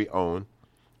your very own.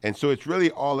 And so it's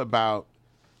really all about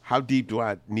how deep do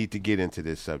I need to get into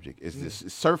this subject? Is this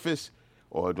surface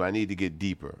or do I need to get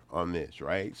deeper on this,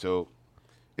 right? So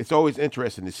it's always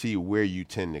interesting to see where you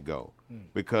tend to go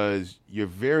because you're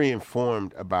very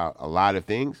informed about a lot of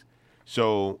things.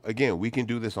 So, again, we can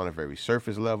do this on a very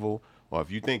surface level, or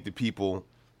if you think the people,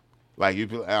 like,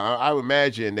 I would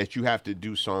imagine that you have to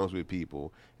do songs with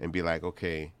people and be like,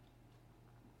 okay,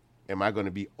 am I going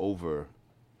to be over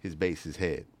his bass's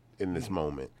head in this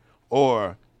moment?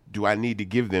 Or do I need to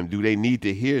give them, do they need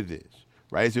to hear this,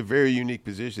 right? It's a very unique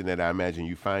position that I imagine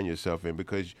you find yourself in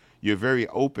because you're very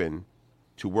open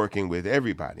to working with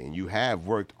everybody, and you have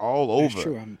worked all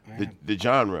over the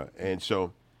genre. And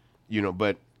so,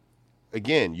 but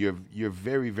again, you're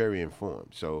very, very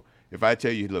informed. So if I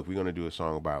tell you, look, we're going to do a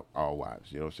song about our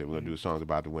wives, you know what I'm saying? We're going to do a song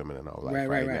about the women in our life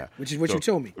right now. Which is what you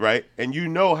told me. Right? And you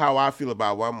know how I feel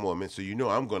about one woman, so you know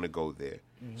I'm going to go there.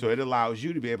 So it allows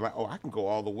you to be able to, I can go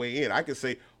all the way in. I can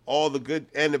say all the good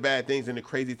and the bad things and the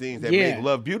crazy things that make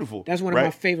love beautiful. That's one of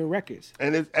my favorite records.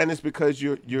 And it's because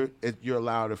you're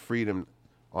allowed a freedom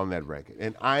on that record.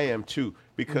 And I am too,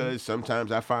 because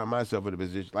sometimes I find myself in a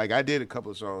position, like I did a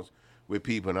couple of songs with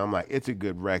people and I'm like, it's a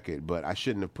good record, but I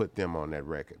shouldn't have put them on that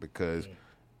record because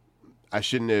I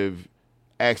shouldn't have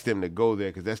asked them to go there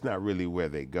because that's not really where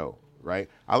they go, right?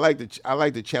 I like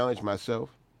to challenge myself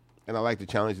and I like to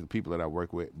challenge the people that I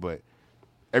work with, but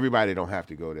everybody don't have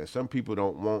to go there. Some people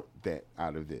don't want that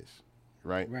out of this,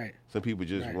 right? Right. Some people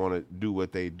just want to do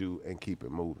what they do and keep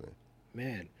it moving.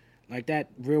 Man, like that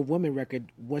Real Woman record,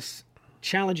 what's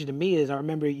challenging to me is I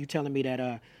remember you telling me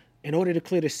that in order to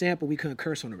clear the sample, we couldn't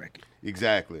curse on the record.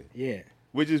 Exactly. Yeah.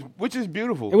 Which is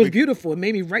beautiful. It was beautiful. It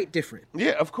made me write different.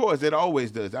 Yeah, of course. It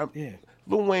always does.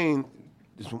 Lil Wayne,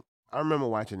 I remember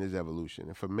watching his evolution.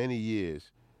 And for many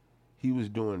years, he was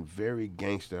doing very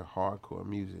gangster, hardcore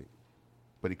music.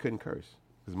 But he couldn't curse.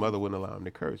 His mother wouldn't allow him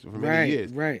to curse for many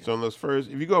years. Right. So in those first,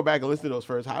 if you go back and listen to those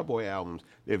first Hot Boy albums,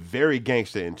 they're very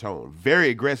gangster in tone, very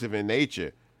aggressive in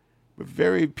nature, but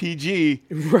very PG.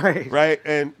 Right. Right.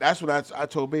 And that's what I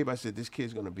told Babe. I said, this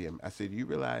kid's going to be, I said, you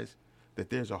realize that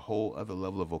there's a whole other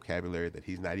level of vocabulary that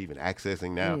he's not even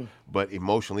accessing now, but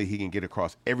emotionally he can get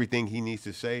across everything he needs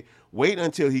to say. Wait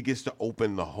until he gets to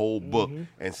open the whole book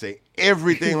and say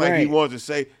everything like he wants to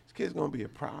say. This kid's going to be a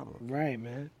problem. Right,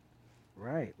 man.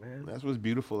 Right, man. That's what's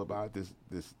beautiful about this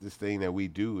thing that we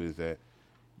do is that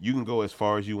you can go as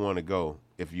far as you want to go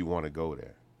if you want to go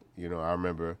there. You know, I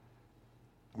remember,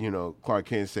 Clark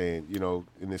Kent saying,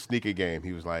 in the sneaker game,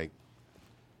 he was like,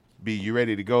 B, you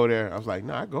ready to go there? I was like,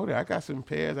 no, I go there. I got some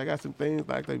pairs. I got some things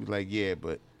like that. He was like, yeah,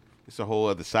 but it's a whole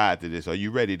other side to this. Are you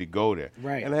ready to go there?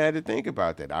 Right. And I had to think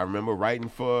about that. I remember writing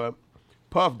for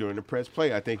Puff during the press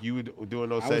play. I think you were doing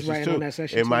those sessions too on that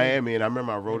session in too. Miami. And I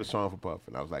remember I wrote a song for Puff,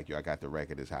 and I was like, yo, I got the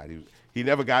record. It's hot. He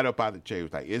never got up out of the chair. He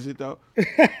was like, is it though?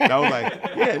 And I was like,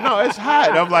 yeah, no, it's hot.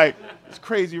 And I'm like, it's a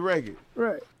crazy record.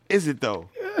 Right. Is it though?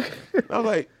 And I was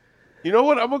like, you know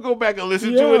what? I'm gonna go back and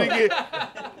listen to it again.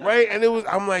 Right? And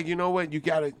I'm like, you know what? You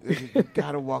gotta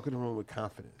walk in the room with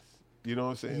confidence. You know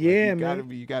what I'm saying? Yeah, man.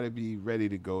 You gotta be ready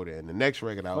to go there. And the next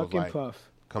record, I was like, Puff.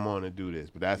 Come on and do this.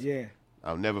 But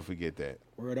I'll never forget that.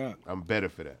 Word up. I'm better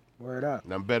for that. Word up.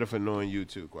 And I'm better for knowing you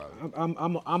too,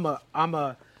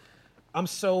 Kweli. I'm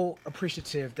so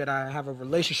appreciative that I have a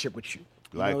relationship with you.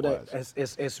 Likewise.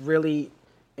 That it's really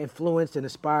influenced and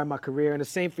inspired my career. And the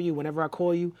same for you. Whenever I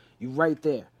call you, you right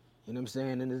there. You know what I'm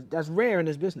saying? And that's rare in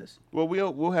this business. Well,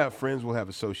 we'll have friends, we'll have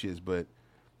associates, but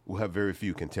we'll have very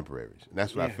few contemporaries. And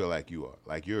that's what I feel like you are.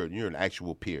 Like you're an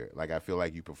actual peer. Like I feel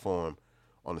like you perform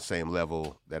on the same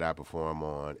level that I perform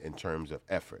on in terms of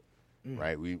effort.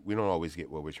 Right? We don't always get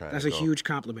what we're trying to do. That's a huge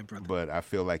compliment, brother. But I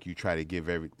feel like you try to give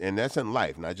and that's in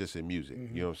life, not just in music.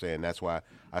 You know what I'm saying? That's why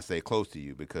I stay close to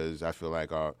you, because I feel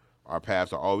like our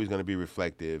paths are always going to be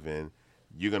reflective, and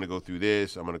you're going to go through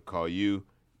this, I'm going to call you,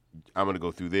 I'm going to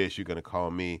go through this, you're going to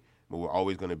call me, but we're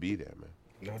always going to be there, man.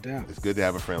 No doubt. It's good to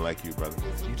have a friend like you, brother.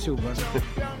 You too, brother.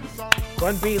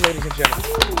 Bun B, ladies and gentlemen.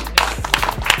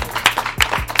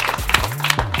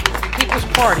 People's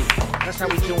party. That's how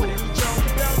we doing it.